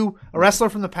 You, a wrestler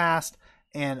from the past,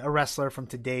 and a wrestler from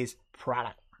today's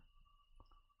product.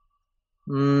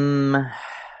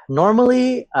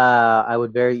 Normally, I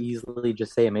would very easily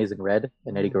just say Amazing Red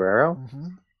and Eddie Guerrero. Mm-hmm.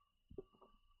 Okay.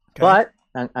 But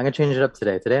I'm going to change it up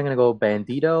today. Today I'm going to go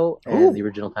Bandito and the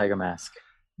original Tiger Mask.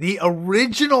 The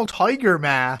original Tiger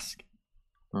Mask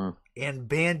and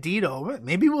Bandito.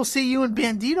 Maybe we'll see you and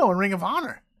Bandito in Ring of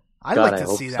Honor. I'd like to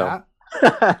see that.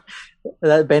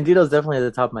 That Bandito's definitely at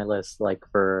the top of my list, like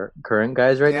for current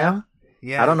guys right now.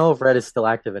 Yeah. I don't know if Red is still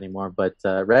active anymore, but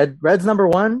Red's number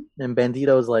 1 and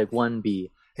Bandito's like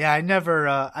 1B. Yeah, I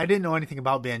didn't know anything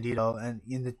about Bandito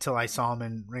until I saw him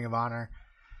in Ring of Honor.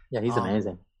 Yeah, he's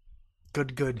amazing.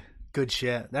 Good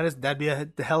shit. That'd be a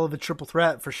hell of a triple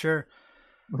threat for sure.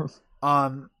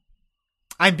 I'm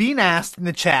being asked in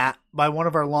the chat by one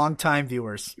of our longtime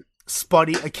viewers,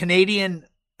 Spuddy, a Canadian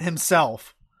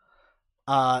himself,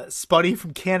 Spuddy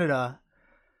from Canada.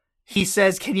 He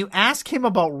says, "Can you ask him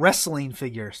about wrestling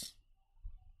figures?"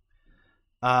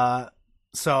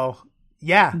 So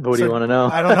yeah. What do you want to know?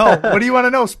 I don't know. What do you want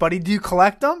to know, Spuddy? Do you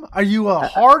collect them? Are you a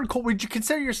hardcore? Would you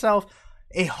consider yourself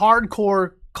a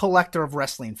hardcore collector of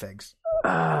wrestling figs?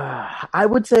 I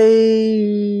would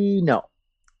say no.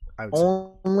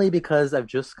 Only because I've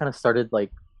just kind of started,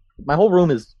 like, my whole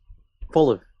room is full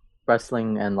of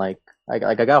wrestling, and like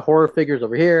I got horror figures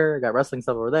over here, I got wrestling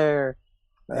stuff over there.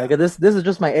 Yeah. I got this is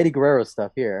just my Eddie Guerrero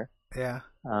stuff here. Yeah.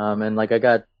 And like I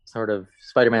got sort of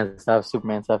Spider-Man stuff,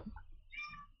 Superman stuff.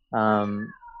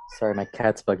 Sorry, my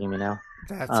cat's bugging me now.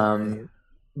 That's right.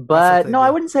 But no,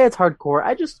 I wouldn't say it's hardcore.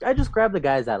 I just grab the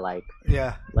guys I like.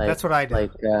 Yeah, like, that's what I do.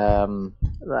 Like,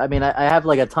 I mean, I have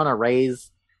like a ton of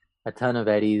Rays, a ton of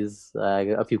Eddies,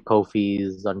 a few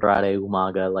Kofis, Andrade,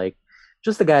 Umaga, like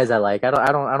just the guys I like. I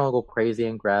don't go crazy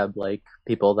and grab like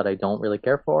people that I don't really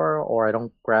care for, or I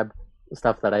don't grab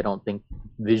stuff that I don't think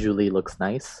visually looks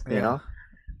nice. You know.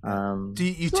 Do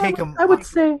you take them? I would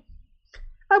say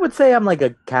I'm like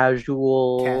a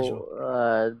casual.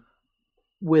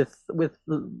 With a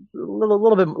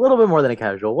little bit more than a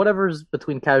casual, whatever's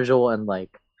between casual and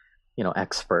like,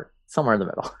 expert, somewhere in the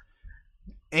middle.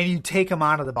 And you take them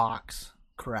out of the box,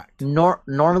 correct?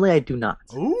 Normally I do not.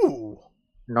 Ooh.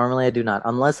 Normally I do not,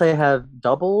 unless I have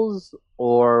doubles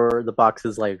or the box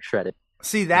is like shredded.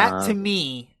 See, that to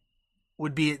me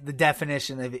would be the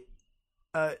definition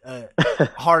of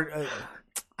hard.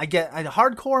 I get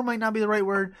hardcore might not be the right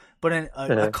word, but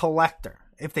a collector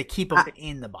if they keep them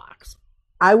in the box.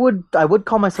 I would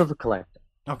call myself a collector.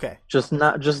 Okay. Just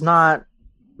not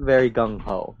very gung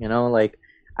ho, like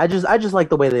I just like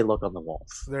the way they look on the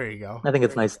walls. There you go. I think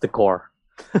it's nice decor.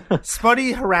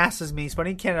 Spuddy harasses me.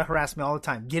 Spuddy in Canada harass me all the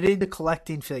time. Get into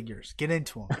collecting figures. Get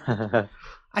into them.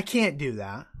 I can't do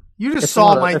that. You just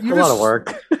saw my. It's a lot of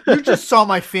work. You just saw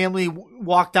my family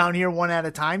walk down here one at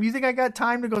a time. You think I got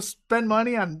time to go spend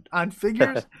money on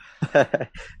figures?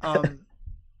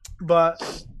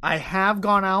 But I have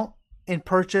gone out and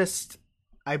purchased.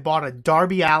 I bought a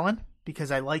Darby Allin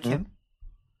because I like him.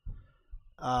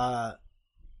 I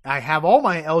have all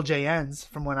my LJNs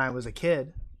from when I was a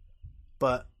kid,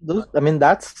 but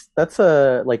that's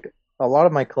a like a lot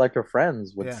of my collector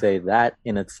friends would say that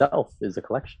in itself is a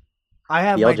collection. I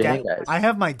have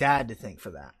my dad to thank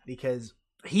for that because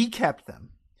he kept them.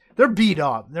 They're beat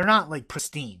up. They're not like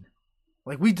pristine.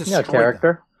 Like we destroyed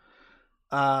character.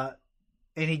 Them.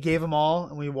 And he gave them all,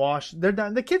 and we washed. They're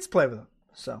done. The kids play with them.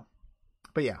 So,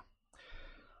 but yeah.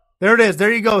 There it is.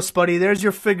 There you go, Spuddy. There's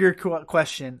your figure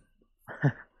question.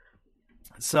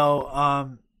 So,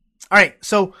 all right.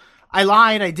 So I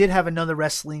lied. I did have another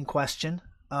wrestling question.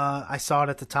 I saw it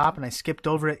at the top and I skipped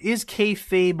over it. Is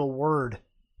kayfabe a word?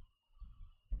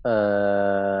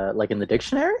 Like in the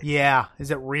dictionary? Yeah.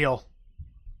 Is it real?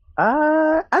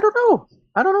 I don't know.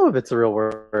 I don't know if it's a real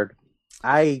word.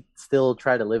 I still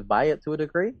try to live by it to a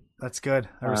degree. That's good.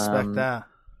 I respect that.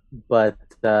 But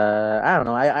I don't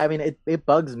know. I mean, it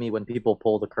bugs me when people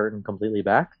pull the curtain completely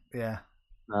back. Yeah.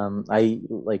 I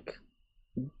like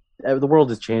the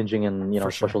world is changing, and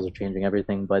socials are changing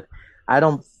everything. But I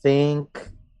don't think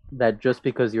that just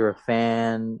because you're a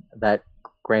fan that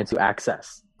grants you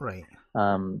access right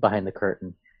behind the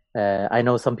curtain. I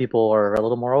know some people are a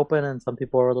little more open, and some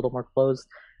people are a little more closed.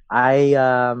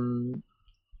 I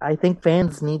think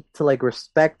fans need to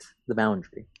respect the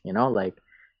boundary. Like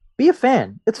be a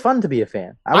fan. It's fun to be a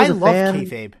fan. I love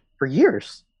kayfabe for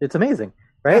years. It's amazing,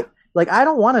 right? Yeah. Like I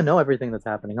don't want to know everything that's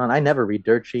happening on. I never read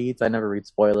dirt sheets. I never read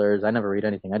spoilers. I never read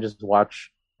anything. I just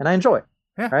watch and I enjoy.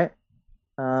 Yeah. Right.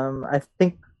 I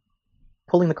think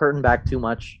pulling the curtain back too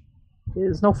much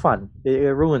is no fun. It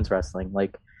ruins wrestling.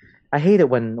 Like I hate it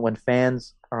when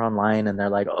fans are online and they're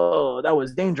like, "Oh, that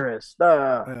was dangerous.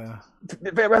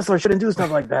 Wrestler shouldn't do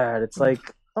stuff like that." It's like,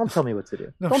 don't tell me what to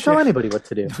do. Don't tell anybody what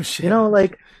to do.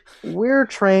 Like we're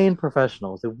trained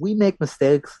professionals. If we make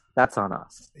mistakes, that's on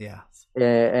us. Yeah.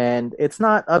 And it's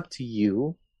not up to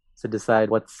you to decide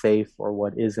what's safe or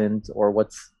what isn't, or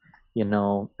what's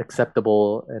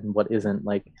acceptable and what isn't.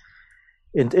 Like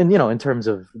in terms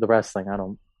of the wrestling,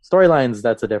 storylines,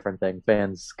 that's a different thing.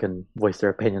 Fans can voice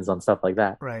their opinions on stuff like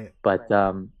that. Right. But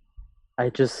there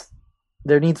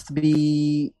needs to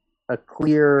be a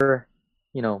clear,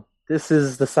 this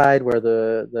is the side where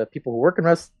the people who work in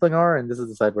wrestling are, and this is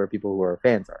the side where people who are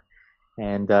fans are.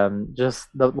 And just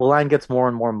the line gets more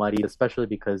and more muddied, especially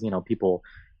because, people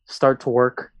start to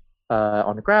work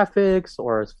on graphics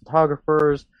or as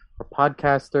photographers or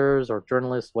podcasters or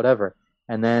journalists, whatever.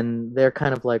 And then they're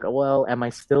kind of like, well, am I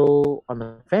still on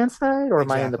the fan side or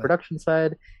am I on the production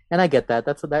side? And I get that.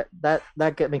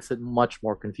 That makes it much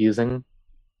more confusing.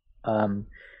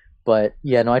 But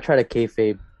yeah, no, I try to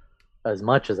kayfabe as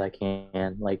much as I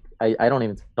can. Like I don't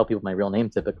even tell people my real name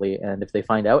typically, and if they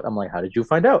find out, I'm like, how did you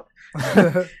find out?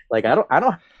 Like I don't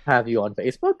have you on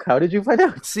Facebook. How did you find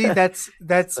out? See, that's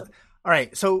all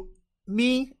right. So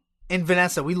me and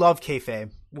Vanessa, we love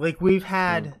kayfabe. Like we've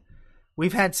had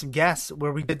some guests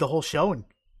where we did the whole show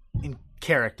in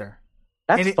character.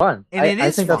 That's fun.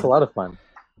 I think that's a lot of fun.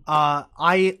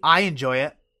 I enjoy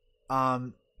it.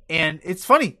 And it's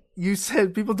funny. You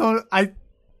said people don't. I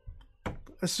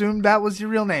assumed that was your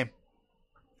real name.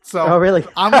 So oh really?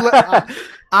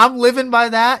 I'm living by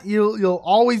that. You'll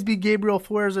always be Gabriel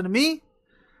Fuerza to me.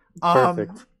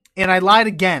 Perfect. And I lied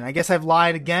again. I guess I've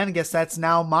lied again. I guess that's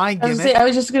now my gimmick. I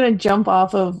was just gonna jump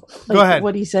off of Go ahead.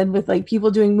 What he said with people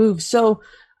doing moves. So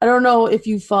I don't know if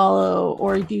you follow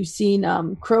or if you've seen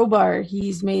Crowbar.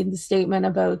 He's made the statement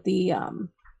about the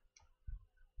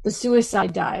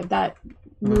suicide dive, that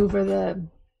move, or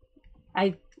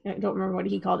I don't remember what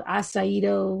he called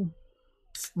Asaido.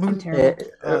 I'm terrible.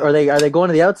 Are they going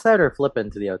to the outside or flipping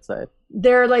to the outside?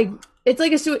 They're it's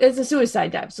a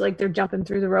suicide dive. So they're jumping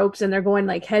through the ropes and they're going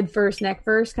head first, neck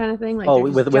first kind of thing.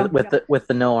 With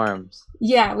the no arms.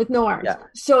 Yeah, with no arms. Yeah.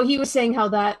 So he was saying how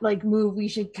that move, we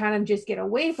should kind of just get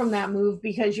away from that move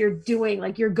because you're doing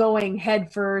you're going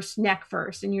head first, neck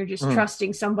first, and you're just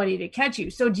trusting somebody to catch you.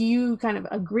 So do you kind of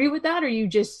agree with that, or you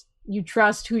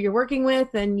trust who you're working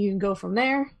with and you can go from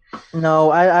there?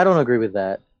 No, I don't agree with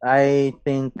that. I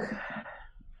think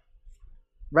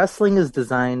wrestling is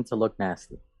designed to look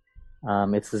nasty.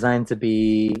 It's designed to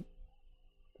be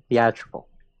theatrical.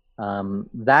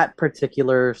 That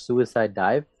particular suicide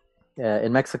dive,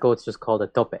 in Mexico, it's just called a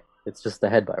tope. It's just a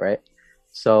headbutt, right?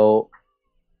 So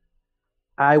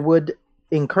I would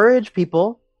encourage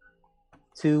people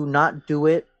to not do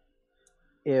it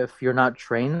if you're not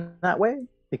trained that way,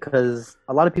 because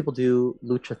a lot of people do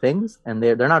lucha things and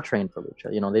they're not trained for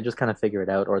lucha. They just kind of figure it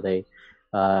out, or they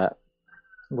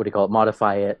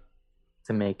modify it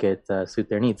to make it suit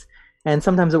their needs. And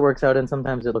sometimes it works out and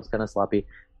sometimes it looks kind of sloppy.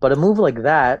 But a move like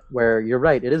that, where you're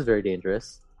right, it is very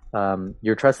dangerous.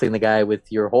 You're trusting the guy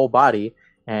with your whole body,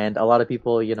 and a lot of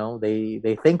people,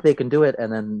 they think they can do it,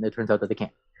 and then it turns out that they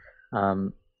can't.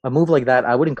 A move like that,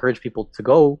 I would encourage people to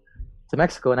go to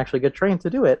Mexico and actually get trained to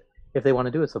do it if they want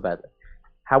to do it so badly.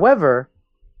 However,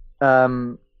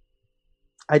 I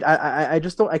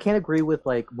just don't. I can't agree with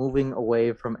moving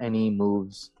away from any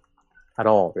moves at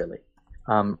all. Really,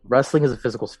 wrestling is a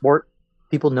physical sport.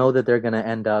 People know that they're going to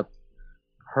end up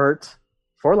hurt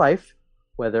for life,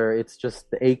 whether it's just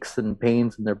the aches and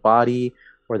pains in their body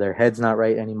or their head's not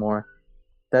right anymore.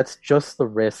 That's just the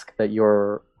risk that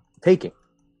you're taking.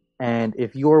 And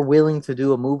if you're willing to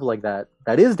do a move like that,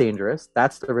 that is dangerous.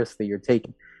 That's the risk that you're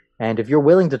taking. And if you're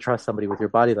willing to trust somebody with your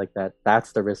body like that,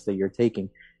 that's the risk that you're taking.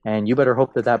 And you better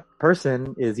hope that that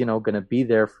person is, going to be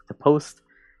there to post.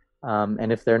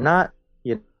 And if they're not,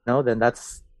 then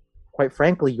that's quite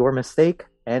frankly your mistake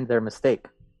and their mistake.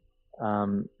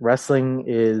 Wrestling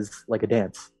is like a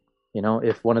dance.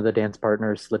 If one of the dance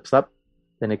partners slips up,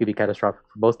 then it could be catastrophic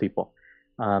for both people.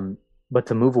 But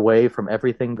to move away from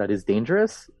everything that is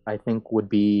dangerous, I think would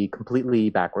be completely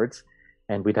backwards,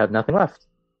 and we'd have nothing left.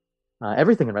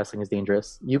 Everything in wrestling is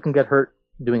dangerous. You can get hurt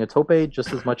doing a tope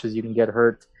just as much as you can get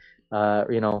hurt,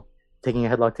 taking a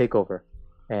headlock takeover,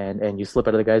 and you slip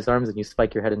out of the guy's arms and you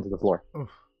spike your head into the floor. Oof.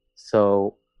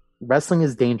 So wrestling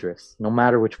is dangerous, no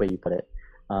matter which way you put it.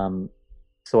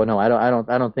 So no, I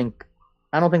don't think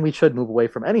we should move away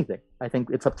from anything. I think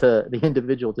it's up to the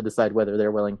individual to decide whether they're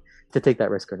willing to take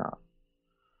that risk or not.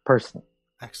 Personally.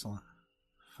 Excellent.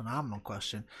 Phenomenal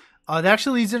question. That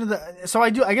actually leads into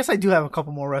I guess I do have a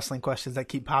couple more wrestling questions that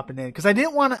keep popping in, because I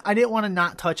didn't want to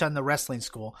not touch on the wrestling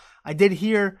school. I did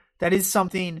hear that is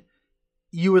something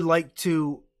you would like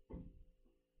to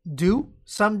do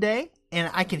someday, and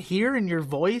I can hear in your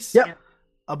voice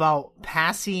about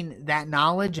passing that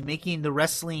knowledge and making the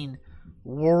wrestling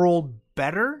world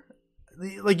better.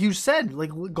 Like you said,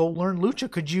 go learn lucha.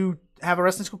 Could you have a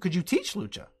wrestling school? Could you teach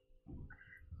lucha?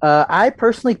 I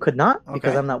personally could not,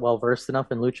 because I'm not well versed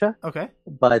enough in lucha. Okay.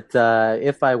 But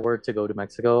if I were to go to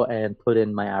Mexico and put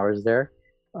in my hours there,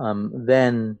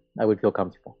 then I would feel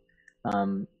comfortable.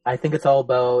 I think it's all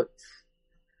about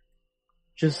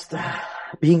just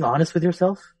being honest with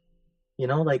yourself.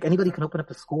 Like anybody can open up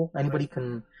a school. Anybody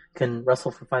can wrestle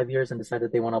for 5 years and decide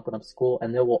that they want to open up a school,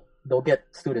 and they'll get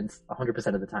students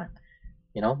 100% of the time.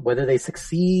 Whether they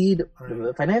succeed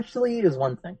financially is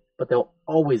one thing, but they'll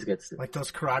always get students. Like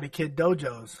those Karate Kid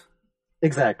dojos.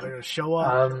 Exactly. They're gonna show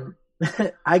up.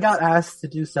 I got asked to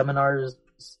do seminars,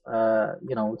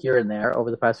 here and there over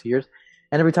the past few years.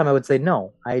 And every time I would say,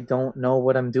 no, I don't know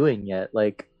what I'm doing yet.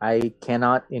 Like, I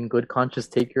cannot in good conscience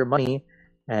take your money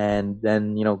and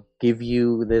then, give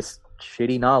you this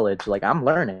shitty knowledge. Like, I'm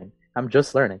learning. I'm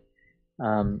just learning.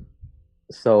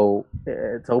 So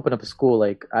to open up a school,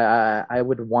 like I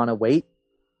would want to wait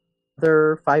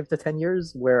another 5 to 10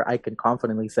 years where I can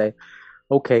confidently say,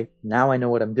 okay, now I know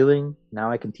what I'm doing.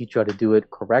 Now I can teach you how to do it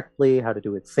correctly, how to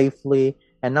do it safely,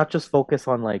 and not just focus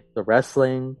on like the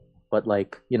wrestling, but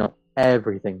like,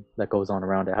 everything that goes on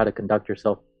around it, how to conduct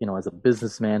yourself, as a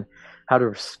businessman, how to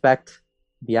respect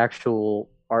the actual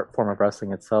art form of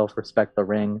wrestling itself, respect the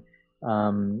ring,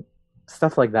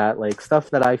 stuff like that, like stuff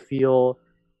that I feel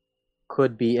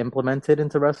could be implemented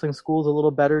into wrestling schools a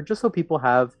little better, just so people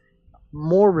have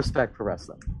more respect for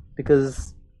wrestling.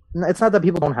 Because it's not that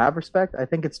people don't have respect. I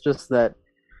think it's just that,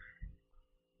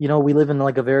 we live in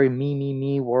like a very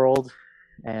me world,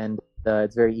 and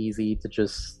it's very easy to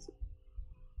just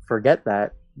forget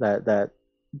that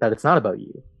it's not about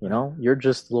you. You're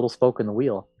just a little spoke in the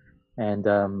wheel,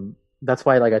 and that's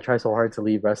why like I try so hard to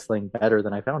leave wrestling better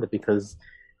than I found it, because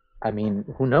I mean,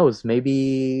 who knows?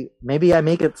 Maybe I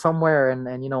make it somewhere, and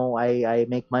I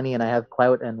make money and I have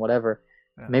clout and whatever.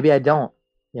 Yeah. Maybe I don't.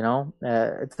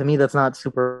 To me, that's not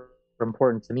super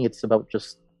important. To me, it's about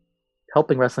just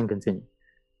helping wrestling continue.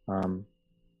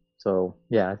 So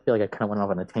yeah, I feel like I kind of went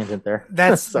off on a tangent there.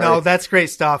 That's great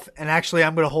stuff. And actually,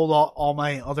 I'm going to hold all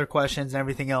my other questions and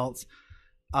everything else,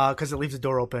 because it leaves the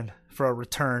door open for a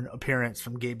return appearance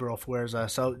from Gabriel Fuerza.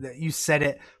 So you said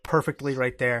it perfectly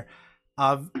right there.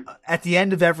 At the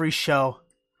end of every show,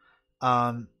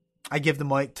 I give the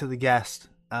mic to the guest.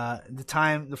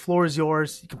 The floor is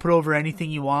yours. You can put over anything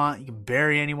you want. You can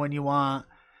bury anyone you want.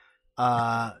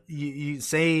 You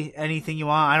say anything you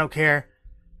want. I don't care.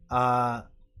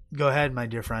 Go ahead, my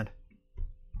dear friend.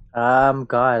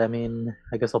 God, I mean,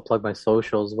 I guess I'll plug my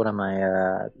socials. What am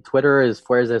I? Twitter is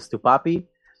Fuerza Stupapi.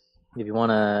 If you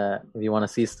wanna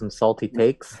see some salty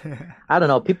takes, I don't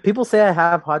know. People say I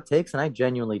have hot takes, and I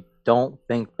genuinely don't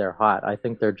think they're hot. I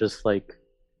think they're just like,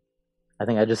 I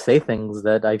think I just say things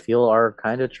that I feel are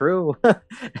kind of true,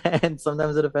 and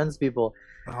sometimes it offends people.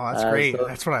 Oh, that's great.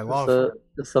 That's what I love.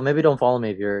 So maybe don't follow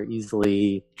me if you're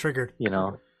easily triggered.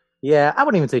 Yeah, I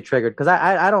wouldn't even say triggered, because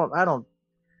I don't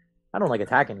like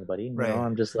attack anybody. Right.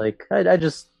 I'm just like, I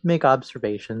just make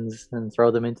observations and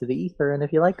throw them into the ether, and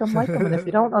if you like them, like them, and if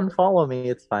you don't, unfollow me.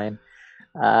 It's fine.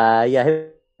 Yeah,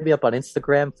 hit me up on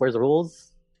Instagram. Where's the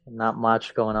rules? Not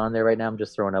much going on there right now. I'm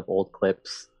just throwing up old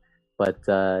clips, but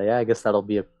yeah, I guess that'll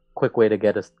be quick way to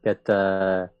get what's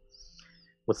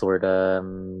the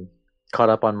word, caught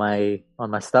up on my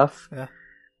stuff. Yeah.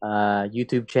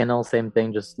 YouTube channel, same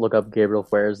thing. Just look up Gabriel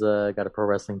Fuerza. Got a Pro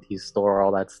Wrestling Tees store,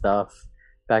 all that stuff.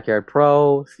 Backyard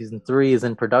Pro season 3 is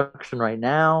in production right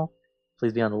now.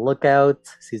 Please be on the lookout.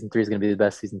 Season 3 is going to be the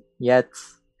best season yet.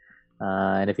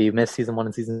 And if you missed season 1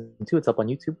 and season 2, it's up on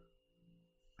YouTube.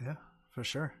 Yeah, for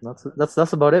sure.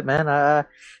 That's about it, man.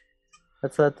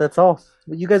 That's all.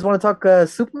 You guys want to talk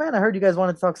Superman? I heard you guys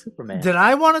wanted to talk Superman. Did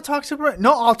I want to talk Superman?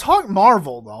 No, I'll talk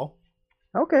Marvel though.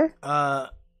 Okay.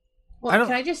 Well,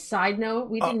 can I just side note?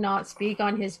 We did not speak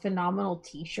on his phenomenal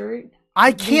T-shirt.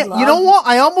 I can't. You know what?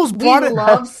 I almost bought it. We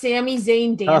love Sami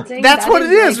Zayn dancing. That's what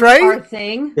it is, right? Our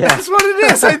thing. Yeah. That's what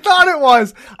it is. I thought it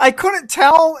was. I couldn't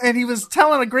tell, and he was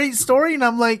telling a great story, and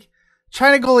I'm like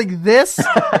trying to go like this,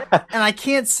 and I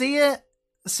can't see it.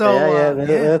 So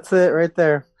that's it right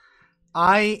there.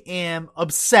 I am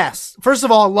obsessed. First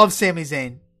of all, I love Sami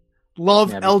Zayn.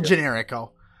 Love El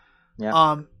Generico.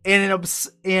 Yeah.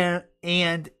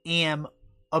 And am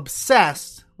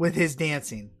obsessed with his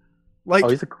dancing. Like,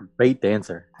 he's a great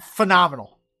dancer.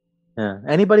 Phenomenal. Yeah.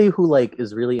 Anybody who like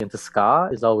is really into ska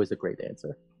is always a great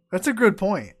dancer. That's a good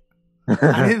point.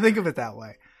 I didn't think of it that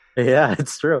way. Yeah,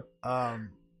 it's true.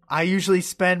 I usually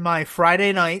spend my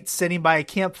Friday night sitting by a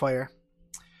campfire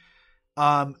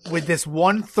with this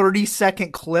 1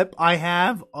 30-second clip I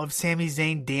have of Sami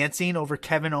Zayn dancing over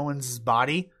Kevin Owens'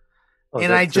 body.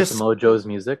 And I just Mojo's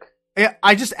music. Yeah,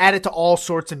 I just add it to all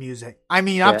sorts of music. I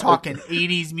mean, I'm talking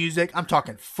 80s music. I'm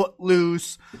talking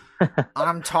Footloose.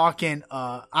 I'm talking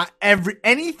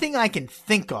anything I can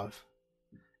think of.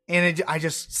 And I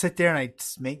just sit there and I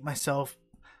just make myself.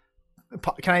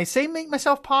 Can I say make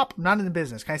myself pop? I'm not in the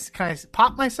business. Can I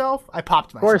pop myself? I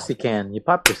popped myself. Of course you can. You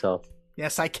popped yourself.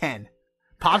 Yes, I can.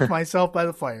 Popped myself by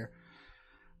the fire.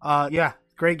 Yeah,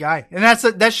 great guy, and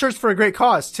that shirt's for a great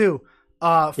cause too.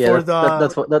 That's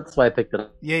why I picked it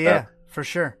up. Yeah, for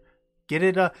sure. Get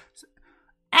it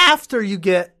after you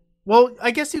get. Well,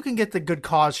 I guess you can get the good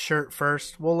cause shirt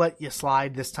first. We'll let you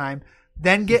slide this time.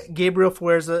 Then get Gabriel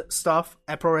Fuerza stuff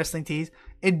at Pro Wrestling Tees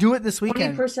and do it this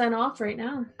weekend. 20% off right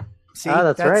now. See,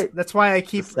 that's right. That's why I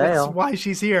keep. That's why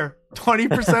she's here.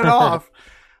 20% off.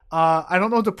 I don't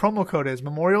know what the promo code is.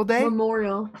 Memorial Day.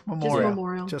 Memorial.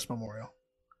 Just Memorial.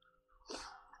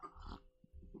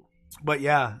 But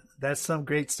yeah, that's some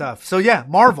great stuff. So yeah,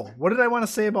 Marvel. What did I want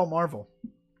to say about Marvel?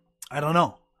 I don't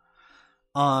know.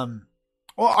 Well,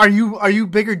 are you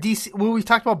bigger DC? Well, we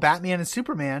talked about Batman and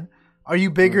Superman. Are you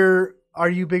bigger? Are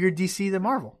you bigger DC than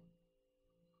Marvel?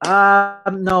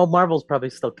 No, Marvel's probably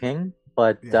still king,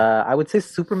 but I would say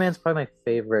Superman's probably my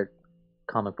favorite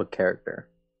comic book character.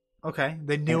 Okay,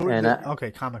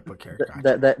 comic book character.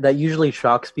 Gotcha. That usually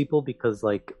shocks people because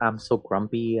like I'm so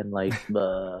grumpy and like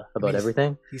about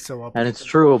everything. He's so up. And it's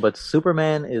true, but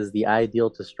Superman is the ideal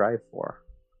to strive for.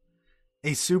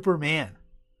 A Superman.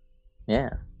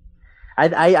 Yeah,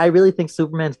 I really think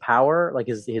Superman's power, like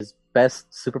his best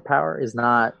superpower, is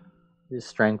not his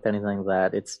strength, anything like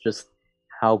that. It's just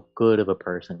how good of a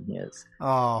person he is.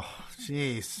 Oh,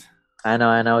 jeez. I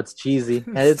know it's cheesy,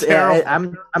 and it's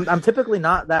terrible. I'm typically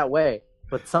not that way,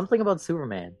 but something about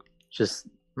Superman just.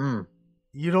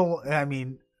 You don't. I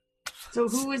mean, so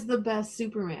who is the best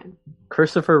Superman?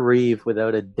 Christopher Reeve,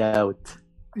 without a doubt.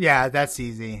 Yeah, that's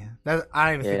easy. I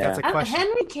don't even think that's a question.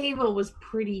 Henry Cavill was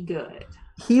pretty good.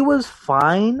 He was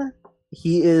fine.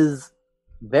 He is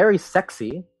very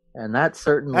sexy, and that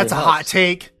certainly. That's helps. A hot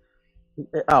take.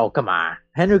 Oh come on,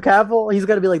 Henry Cavill. He's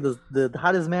got to be like the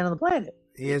hottest man on the planet.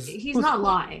 He's not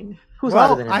lying. Who's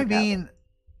hotter than Henry Cavill? Mean,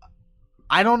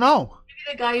 I don't know.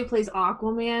 Maybe the guy who plays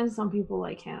Aquaman. Some people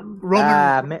like him.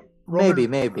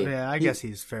 Maybe. Yeah, I guess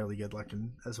he's fairly good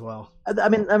looking as well. I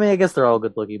mean, I guess they're all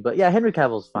good looking, but yeah, Henry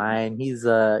Cavill's fine. He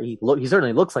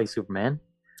certainly looks like Superman.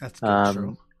 That's good,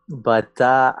 true. But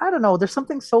I don't know. There's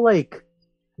something so like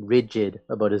rigid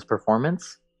about his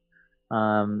performance.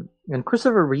 And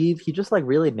Christopher Reeve, he just like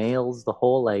really nails the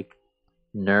whole like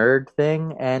nerd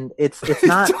thing, and it's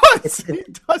not. He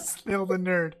does nail the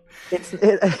nerd.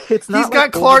 It's not. He's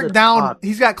got Clark down.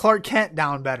 He's got Clark Kent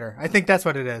down better. I think that's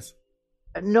what it is.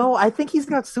 No, I think he's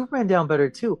got Superman down better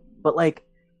too. But like,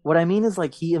 what I mean is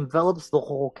like he envelops the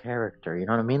whole character. You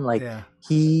know what I mean? Like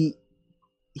he's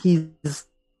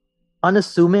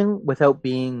unassuming without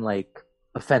being like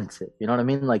offensive. You know what I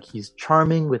mean? Like he's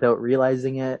charming without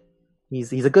realizing it.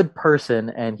 He's a good person,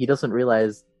 and he doesn't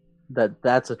realize that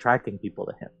that's attracting people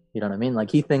to him. You know what I mean?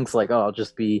 Like he thinks like, oh, I'll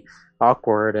just be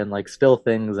awkward and like spill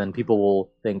things, and people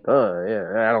will think, oh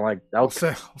yeah, I don't like. I'll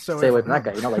stay away from that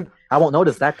guy. You know, like I won't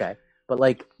notice that guy. But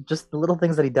like just the little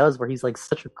things that he does, where he's like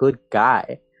such a good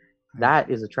guy, that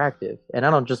is attractive. And I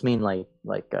don't just mean like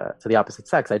to the opposite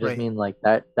sex. I just Right. mean like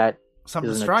that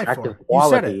Something is to an strive for. attractive You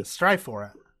quality. said it. Strive for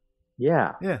it.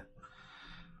 Yeah. Yeah.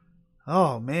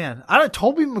 Oh man,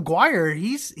 Tobey Maguire.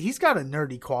 He's got a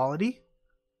nerdy quality.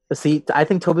 See, I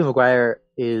think Tobey Maguire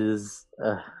is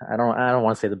I don't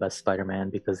want to say the best Spider-Man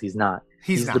because he's not.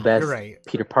 He's not. the best You're right.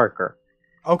 Peter Parker.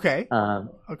 Okay.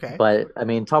 Okay. But I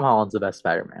mean, Tom Holland's the best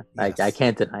Spider-Man. Yes. I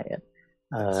can't deny it.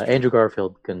 That's true. Andrew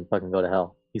Garfield can fucking go to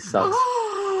hell. He sucks.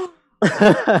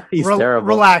 He's terrible.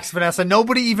 Relax, Vanessa.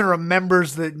 Nobody even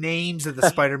remembers the names of the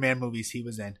Spider-Man movies he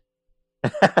was in.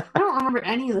 I don't remember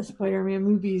any of the Spider-Man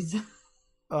movies.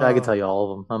 I can tell you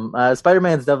all of them.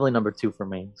 Spider-Man's definitely number 2 for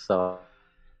me. So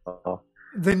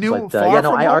the new but, yeah,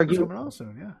 no, I argue. Coming out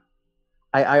soon, yeah.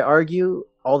 I argue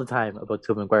all the time about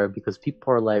Tobey Maguire because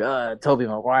people are like, Tobey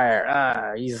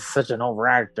Maguire, he's such an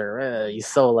overactor. He's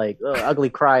so like ugly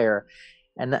crier.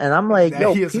 And I'm like,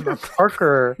 yo, Peter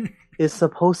Parker is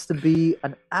supposed to be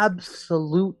an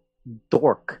absolute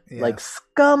dork. Yeah. Like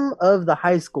scum of the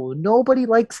high school. Nobody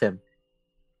likes him.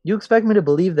 You expect me to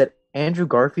believe that Andrew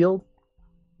Garfield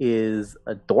is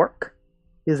a dork?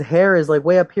 His hair is like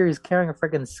way up here. He's carrying a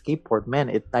freaking skateboard.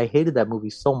 Man, I hated that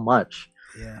movie so much.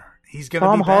 Yeah. He's gonna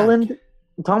be back.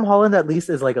 Tom Holland at least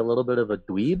is like a little bit of a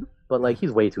dweeb, but like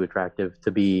he's way too attractive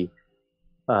to be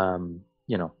on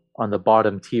the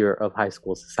bottom tier of high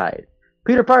school society.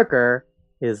 Peter Parker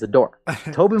is a dork.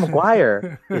 Tobey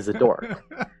Maguire is a dork.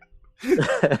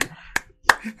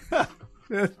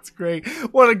 That's great.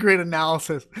 What a great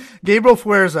analysis. Gabriel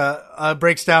Fuerza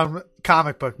breaks down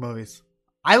comic book movies.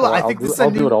 I think this is I'll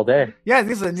do it all day. Yeah,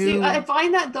 this is a new. See, I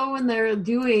find that though when they're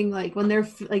doing when they're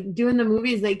doing the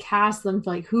movies, they cast them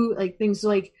for things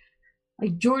like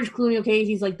George Clooney. Okay,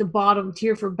 he's like the bottom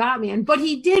tier for Batman, but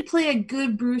he did play a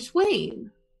good Bruce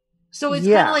Wayne. So it's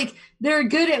kind of like they're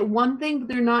good at one thing, but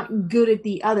they're not good at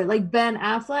the other. Like Ben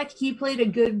Affleck, he played a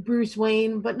good Bruce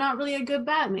Wayne, but not really a good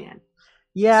Batman.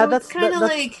 Yeah, so that's kind of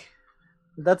like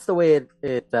that's the way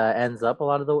it ends up a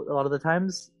lot of the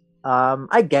times.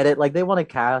 I get it. Like they want to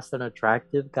cast an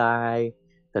attractive guy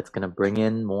that's gonna bring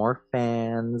in more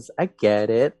fans. I get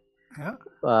it. Yeah.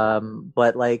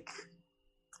 But like,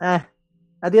 at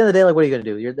the end of the day, like, what are you gonna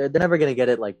do? They're never gonna get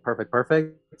it like perfect.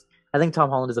 I think Tom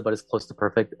Holland is about as close to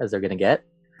perfect as they're gonna get.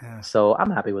 Yeah. So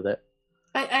I'm happy with it.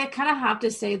 I kind of have to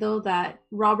say though that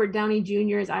Robert Downey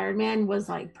Jr. as Iron Man was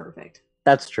like perfect.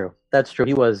 That's true.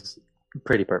 He was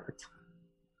pretty perfect.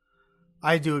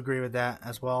 I do agree with that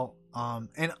as well.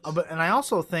 And I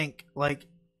also think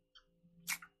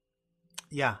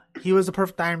he was a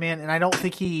perfect Iron Man, and I don't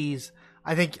think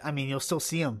you'll still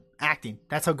see him acting.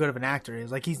 That's how good of an actor he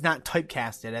is. Like he's not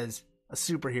typecasted as a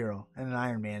superhero and an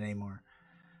Iron Man anymore.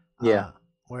 Yeah.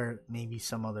 Where maybe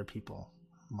some other people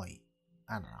might.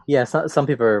 I don't know. Yeah, some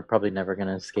people are probably never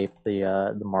gonna escape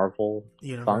the Marvel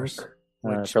universe. Funk.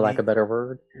 For lack of a better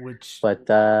word. But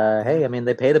hey, I mean,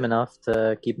 they paid him enough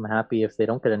to keep him happy if they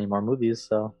don't get any more movies.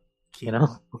 So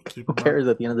who cares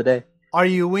at the end of the day? Are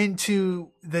you into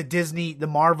the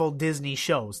Marvel Disney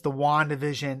shows, the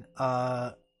WandaVision,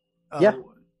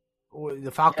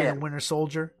 the Falcon and Winter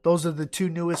Soldier? Those are the 2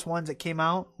 newest ones that came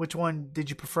out. Which one did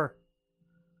you prefer?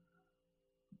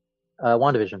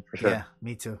 WandaVision for sure. Yeah,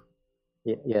 me too.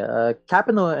 Yeah. Cap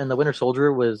and the Winter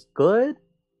Soldier was good.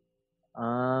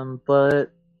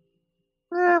 But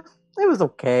it was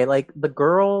okay. Like the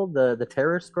girl, the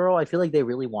terrorist girl, I feel like they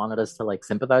really wanted us to like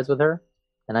sympathize with her,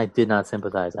 and I did not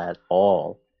sympathize at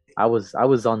all. I was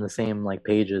on the same like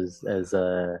pages as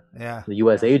the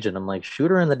U.S. agent. I'm like,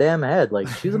 shoot her in the damn head. Like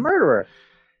she's a murderer.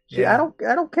 I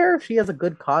don't care if she has a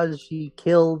good cause. She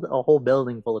killed a whole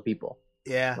building full of people.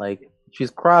 Yeah. Like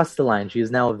she's crossed the line. She is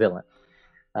now a villain.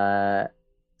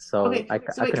 So okay. I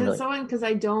couldn't really. Because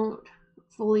I don't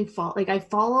fully follow, I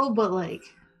follow, but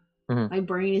my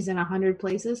brain is in 100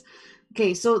 places.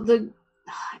 Okay, so the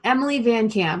Emily Van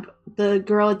Camp, the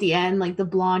girl at the end, like the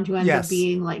blonde who ends up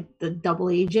being like the double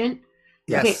agent.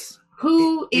 Yes. Okay,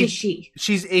 who is she?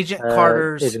 She's Agent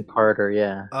Carter's Agent Carter,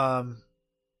 yeah.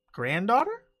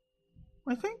 Granddaughter,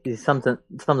 I think. Something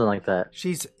like that.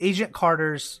 She's Agent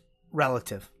Carter's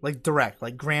relative, like direct,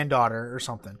 like granddaughter or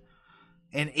something.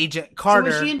 And Agent Carter.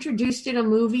 So was she introduced in a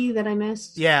movie that I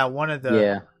missed? Yeah, one of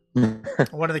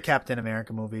the Captain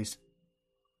America movies,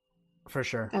 for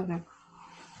sure. Okay.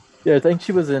 Yeah, I think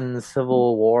she was in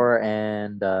Civil War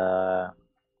and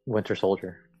Winter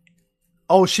Soldier.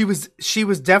 Oh, she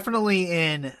was definitely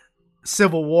in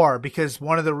Civil War because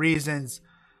one of the reasons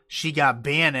she got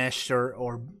banished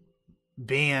or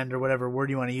banned or whatever word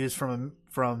you want to use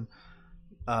from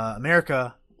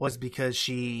America was because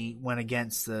she went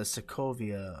against the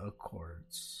Sokovia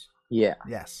Accords. Yeah.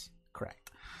 Yes, correct.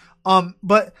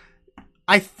 But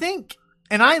I think,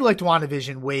 and I liked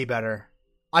WandaVision way better.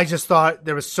 I just thought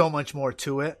there was so much more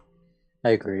to it. I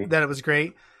agree. That it was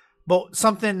great. But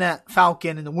something that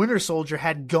Falcon and the Winter Soldier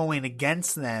had going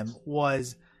against them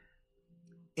was,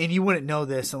 and you wouldn't know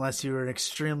this unless you were an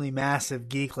extremely massive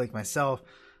geek like myself,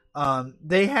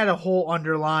 they had a whole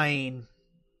underlying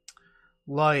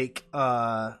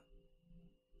storyline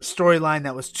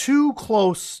that was too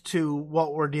close to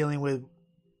what we're dealing with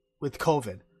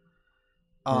COVID.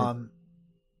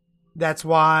 That's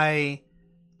why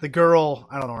the girl,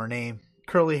 I don't know her name,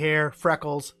 curly hair,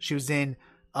 freckles, she was in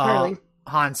Carly.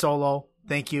 Han Solo.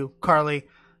 Thank you, Carly.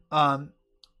 The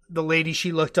lady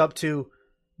she looked up to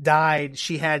died.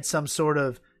 She had some sort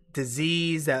of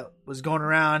disease that was going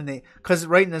around. Because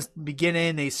right in the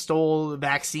beginning, they stole the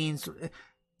vaccines.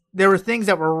 There were things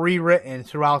that were rewritten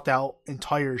throughout that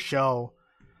entire show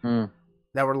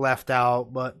that were left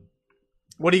out. But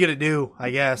what are you going to do,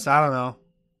 I guess? I don't know.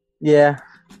 Yeah.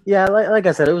 Yeah, like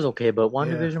I said, it was okay, but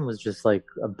WandaVision was just like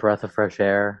a breath of fresh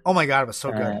air. Oh my God, it was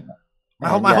so good.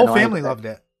 My whole family loved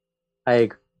it. I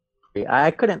agree.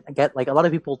 I couldn't get, like, a lot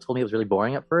of people told me it was really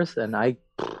boring at first, and I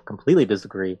completely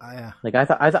disagree. Yeah. Like, I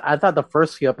thought the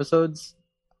first few episodes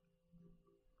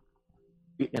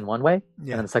in one way, and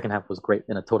then the second half was great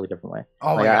in a totally different way.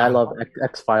 Oh like, my God. I love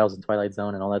X-Files and Twilight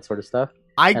Zone and all that sort of stuff.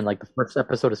 And like the first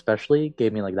episode especially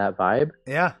gave me like that vibe.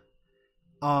 Yeah.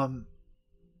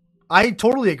 I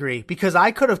totally agree, because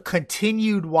I could have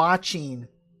continued watching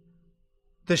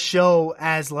the show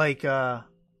as like TV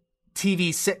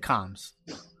sitcoms.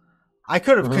 I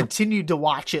could have continued to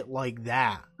watch it like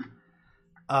that.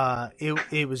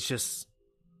 It was just,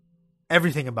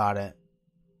 everything about it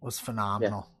was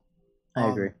phenomenal. Yeah, I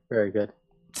agree. Very good.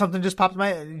 Something just popped in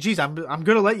my. Geez, I'm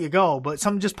gonna let you go, but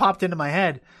something just popped into my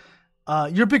head.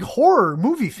 You're a big horror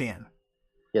movie fan.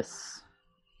 Yes.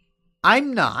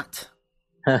 I'm not.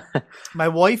 My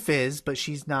wife is, but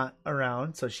she's not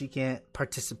around, so she can't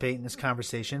participate in this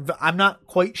conversation. I'm not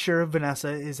quite sure if Vanessa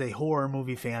is a horror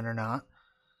movie fan or not.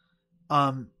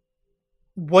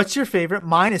 What's your favorite?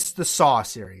 Mine is the Saw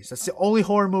series. That's the only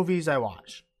horror movies I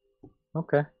watch.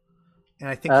 Okay. And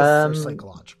I think they're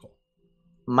psychological.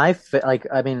 I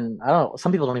mean, I don't know.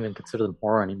 Some people don't even consider them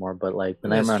horror anymore, but like the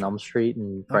Nightmare on Elm Street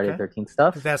and Friday the 13th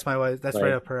stuff. That's my wife. That's like,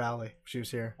 right up her alley. She was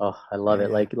here. Oh, I love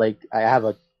it. Like I have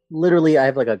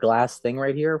like a glass thing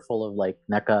right here full of like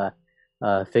NECA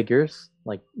figures,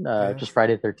 like just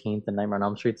Friday the 13th and Nightmare on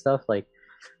Elm Street stuff. Like,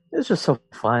 it's just so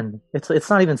fun. It's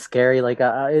not even scary. Like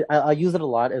I use it a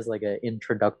lot as like an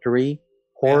introductory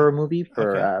horror movie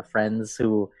for friends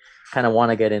who kind of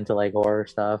want to get into like horror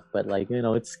stuff, but like, you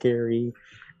know, it's scary,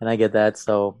 and I get that.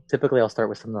 So typically I'll start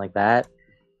with something like that.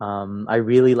 I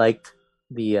really liked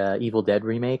the Evil Dead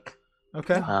remake.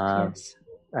 Okay. Yes.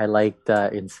 I liked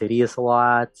Insidious a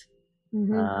lot.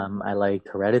 I liked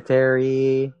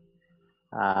Hereditary.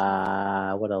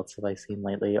 What else have I seen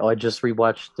lately? Oh, I just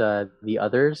rewatched The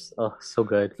Others. Oh, so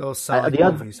good. Those sound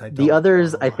movies. The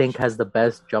Others, I think, has the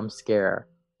best jump scare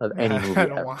of any movie. I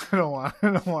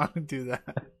don't want to do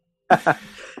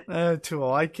that. Too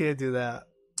old. I can't do that.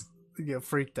 I get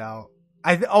freaked out.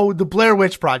 The Blair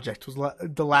Witch Project was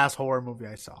the last horror movie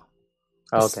I saw.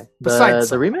 Oh, okay.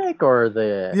 The remake or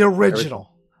the original?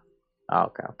 Oh,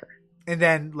 okay. And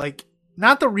then like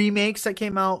not the remakes that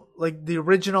came out, like the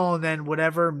original, and then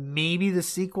whatever, maybe the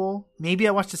sequel. Maybe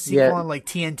I watched the sequel on like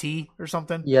TNT or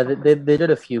something. Yeah, they did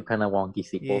a few kind of wonky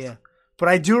sequels. Yeah, but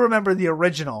I do remember the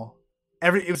original.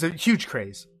 It was a huge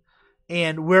craze.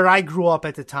 And where I grew up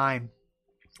at the time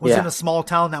was in a small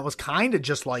town that was kind of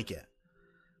just like it,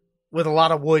 with a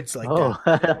lot of woods like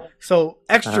that. So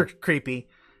extra creepy.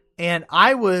 And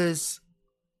I was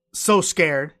so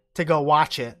scared to go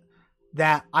watch it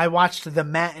that I watched the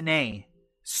matinee.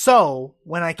 So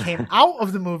when I came out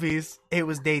of the movies, it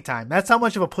was daytime. That's how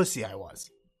much of a pussy I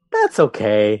was. That's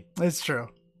okay. It's true.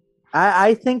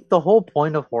 I think the whole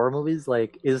point of horror movies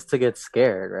like is to get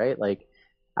scared, right? Like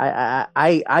I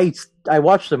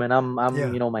watch them and I'm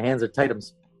you know, my hands are tight, I'm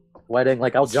sweating,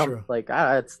 like I'll jump. True. Like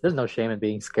there's no shame in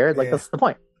being scared. Like that's the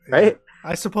point, right?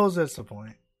 I suppose that's the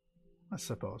point. I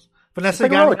suppose. Vanessa,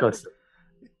 like a roller coaster.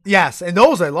 Yes, and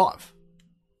those I love.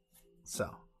 So,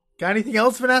 got anything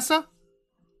else, Vanessa?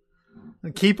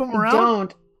 And keep them around.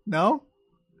 Don't. No.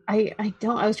 I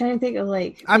don't. I was trying to think of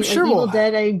like. I'm sure Evil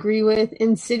Dead. I agree with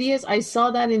Insidious. I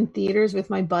saw that in theaters with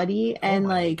my buddy, and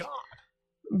God.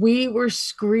 We were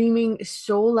screaming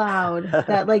so loud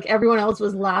that like everyone else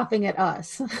was laughing at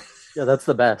us. Yeah, that's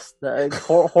the best.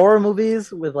 Horror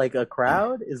movies with like a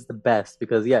crowd is the best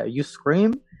because you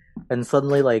scream and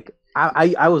suddenly like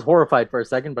I was horrified for a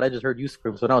second, but I just heard you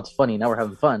scream, so now it's funny. Now we're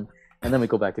having fun, and then we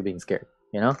go back to being scared.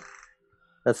 You know,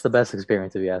 that's the best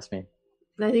experience if you ask me.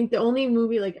 And I think the only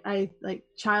movie like I like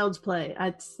Child's Play.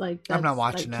 That's like I'm not that's,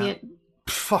 watching I that. can't,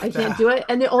 Fuck I that. can't do it.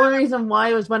 And the only reason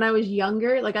why was when I was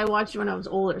younger. Like I watched it when I was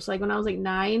older. So like when I was like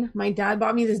 9, my dad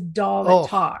bought me this doll that Oh.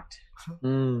 talked.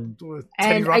 Mm. With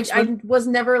Teddy And I Ruxpin? was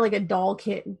never like a doll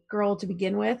kid girl to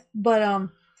begin with, but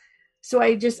so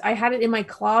I had it in my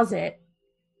closet,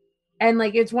 and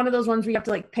like it's one of those ones where you have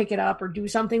to like pick it up or do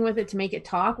something with it to make it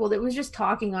talk. Well, it was just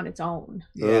talking on its own.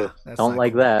 Yeah, Ugh, that's don't not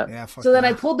like cool. that. Yeah, fuck So then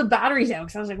I that. pulled the batteries out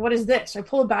because I was like, "What is this?" So I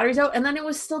pulled the batteries out, and then it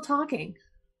was still talking.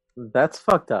 That's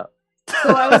fucked up.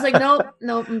 So I was like,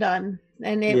 "Nope, I'm done."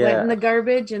 And it went Yeah. in the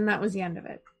garbage, and that was the end of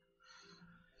it.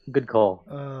 Good call.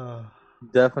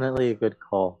 Definitely a good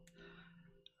call.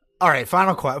 All right,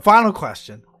 final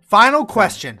question.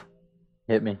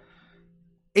 Hit me.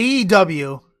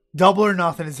 AEW Double or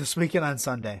Nothing is this weekend on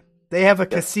Sunday. They have a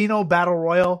casino battle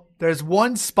royal. There's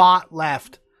one spot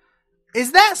left.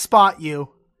 Is that spot you?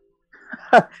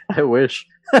 I wish.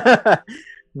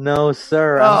 No,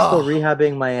 sir. I'm still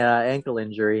rehabbing my ankle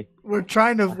injury. We're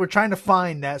trying to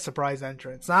find that surprise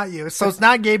entrance. Not you. So it's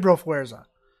not Gabriel Fuerza.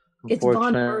 It's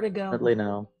Von Vertigo. Unfortunately,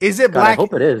 no. Is it God, Black? I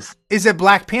hope it is. Is it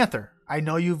Black Panther? I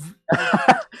know you've.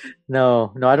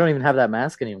 No, I don't even have that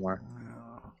mask anymore.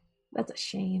 That's a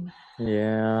shame.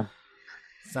 Yeah.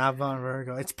 It's not Von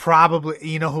Vertigo. It's probably,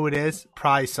 you know who it is?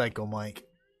 Probably Psycho Mike.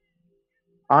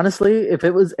 Honestly, if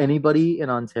it was anybody in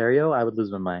Ontario, I would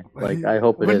lose my mind. Like, I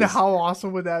hope it is. How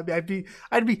awesome would that be?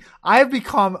 I have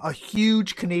become a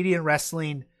huge Canadian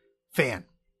wrestling fan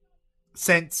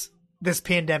since this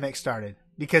pandemic started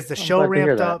because the show glad to hear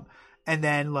ramped that. up, and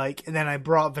then I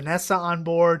brought Vanessa on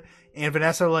board, and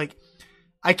Vanessa, like,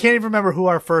 I can't even remember who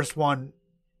our first one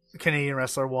Canadian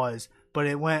wrestler was, but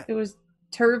it was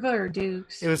Turva or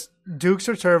Dukes. It was Dukes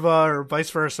or Turva or vice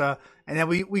versa, and then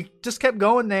we just kept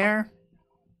going there.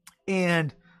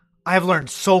 And I have learned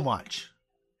so much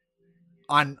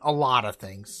on a lot of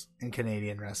things in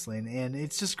Canadian wrestling, and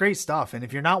it's just great stuff. And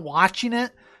if you're not watching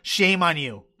it, shame on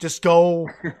you. Just go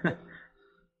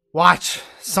watch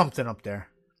something up there.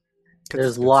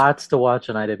 There's lots to watch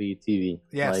on IWTV.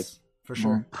 Yes, like, for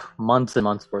sure. Months and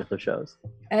months worth of shows.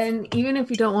 And even if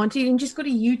you don't want to, you can just go to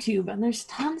YouTube, and there's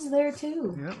tons there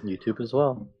too. Yep. YouTube as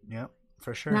well. Yep.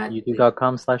 For sure.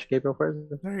 YouTube.com/Gabriel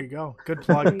Fuerza. There you go. Good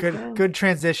plug. Good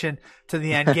transition to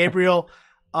the end. Gabriel,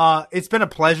 it's been a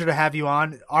pleasure to have you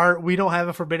on. We don't have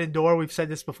a forbidden door. We've said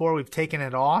this before. We've taken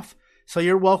it off. So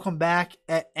you're welcome back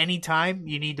at any time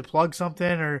you need to plug something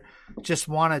or just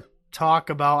want to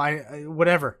talk about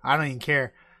whatever. I don't even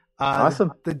care.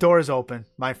 Awesome. The door is open,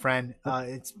 my friend.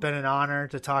 It's been an honor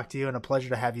to talk to you and a pleasure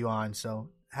to have you on. So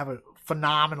have a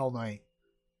phenomenal night.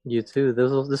 You too.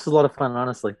 This is a lot of fun,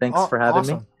 honestly. Thanks for having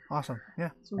me. Awesome. Yeah.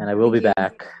 And I will be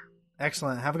back.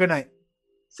 Excellent. Have a good night.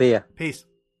 See ya. Peace.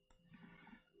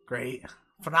 Great.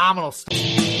 Phenomenal stuff.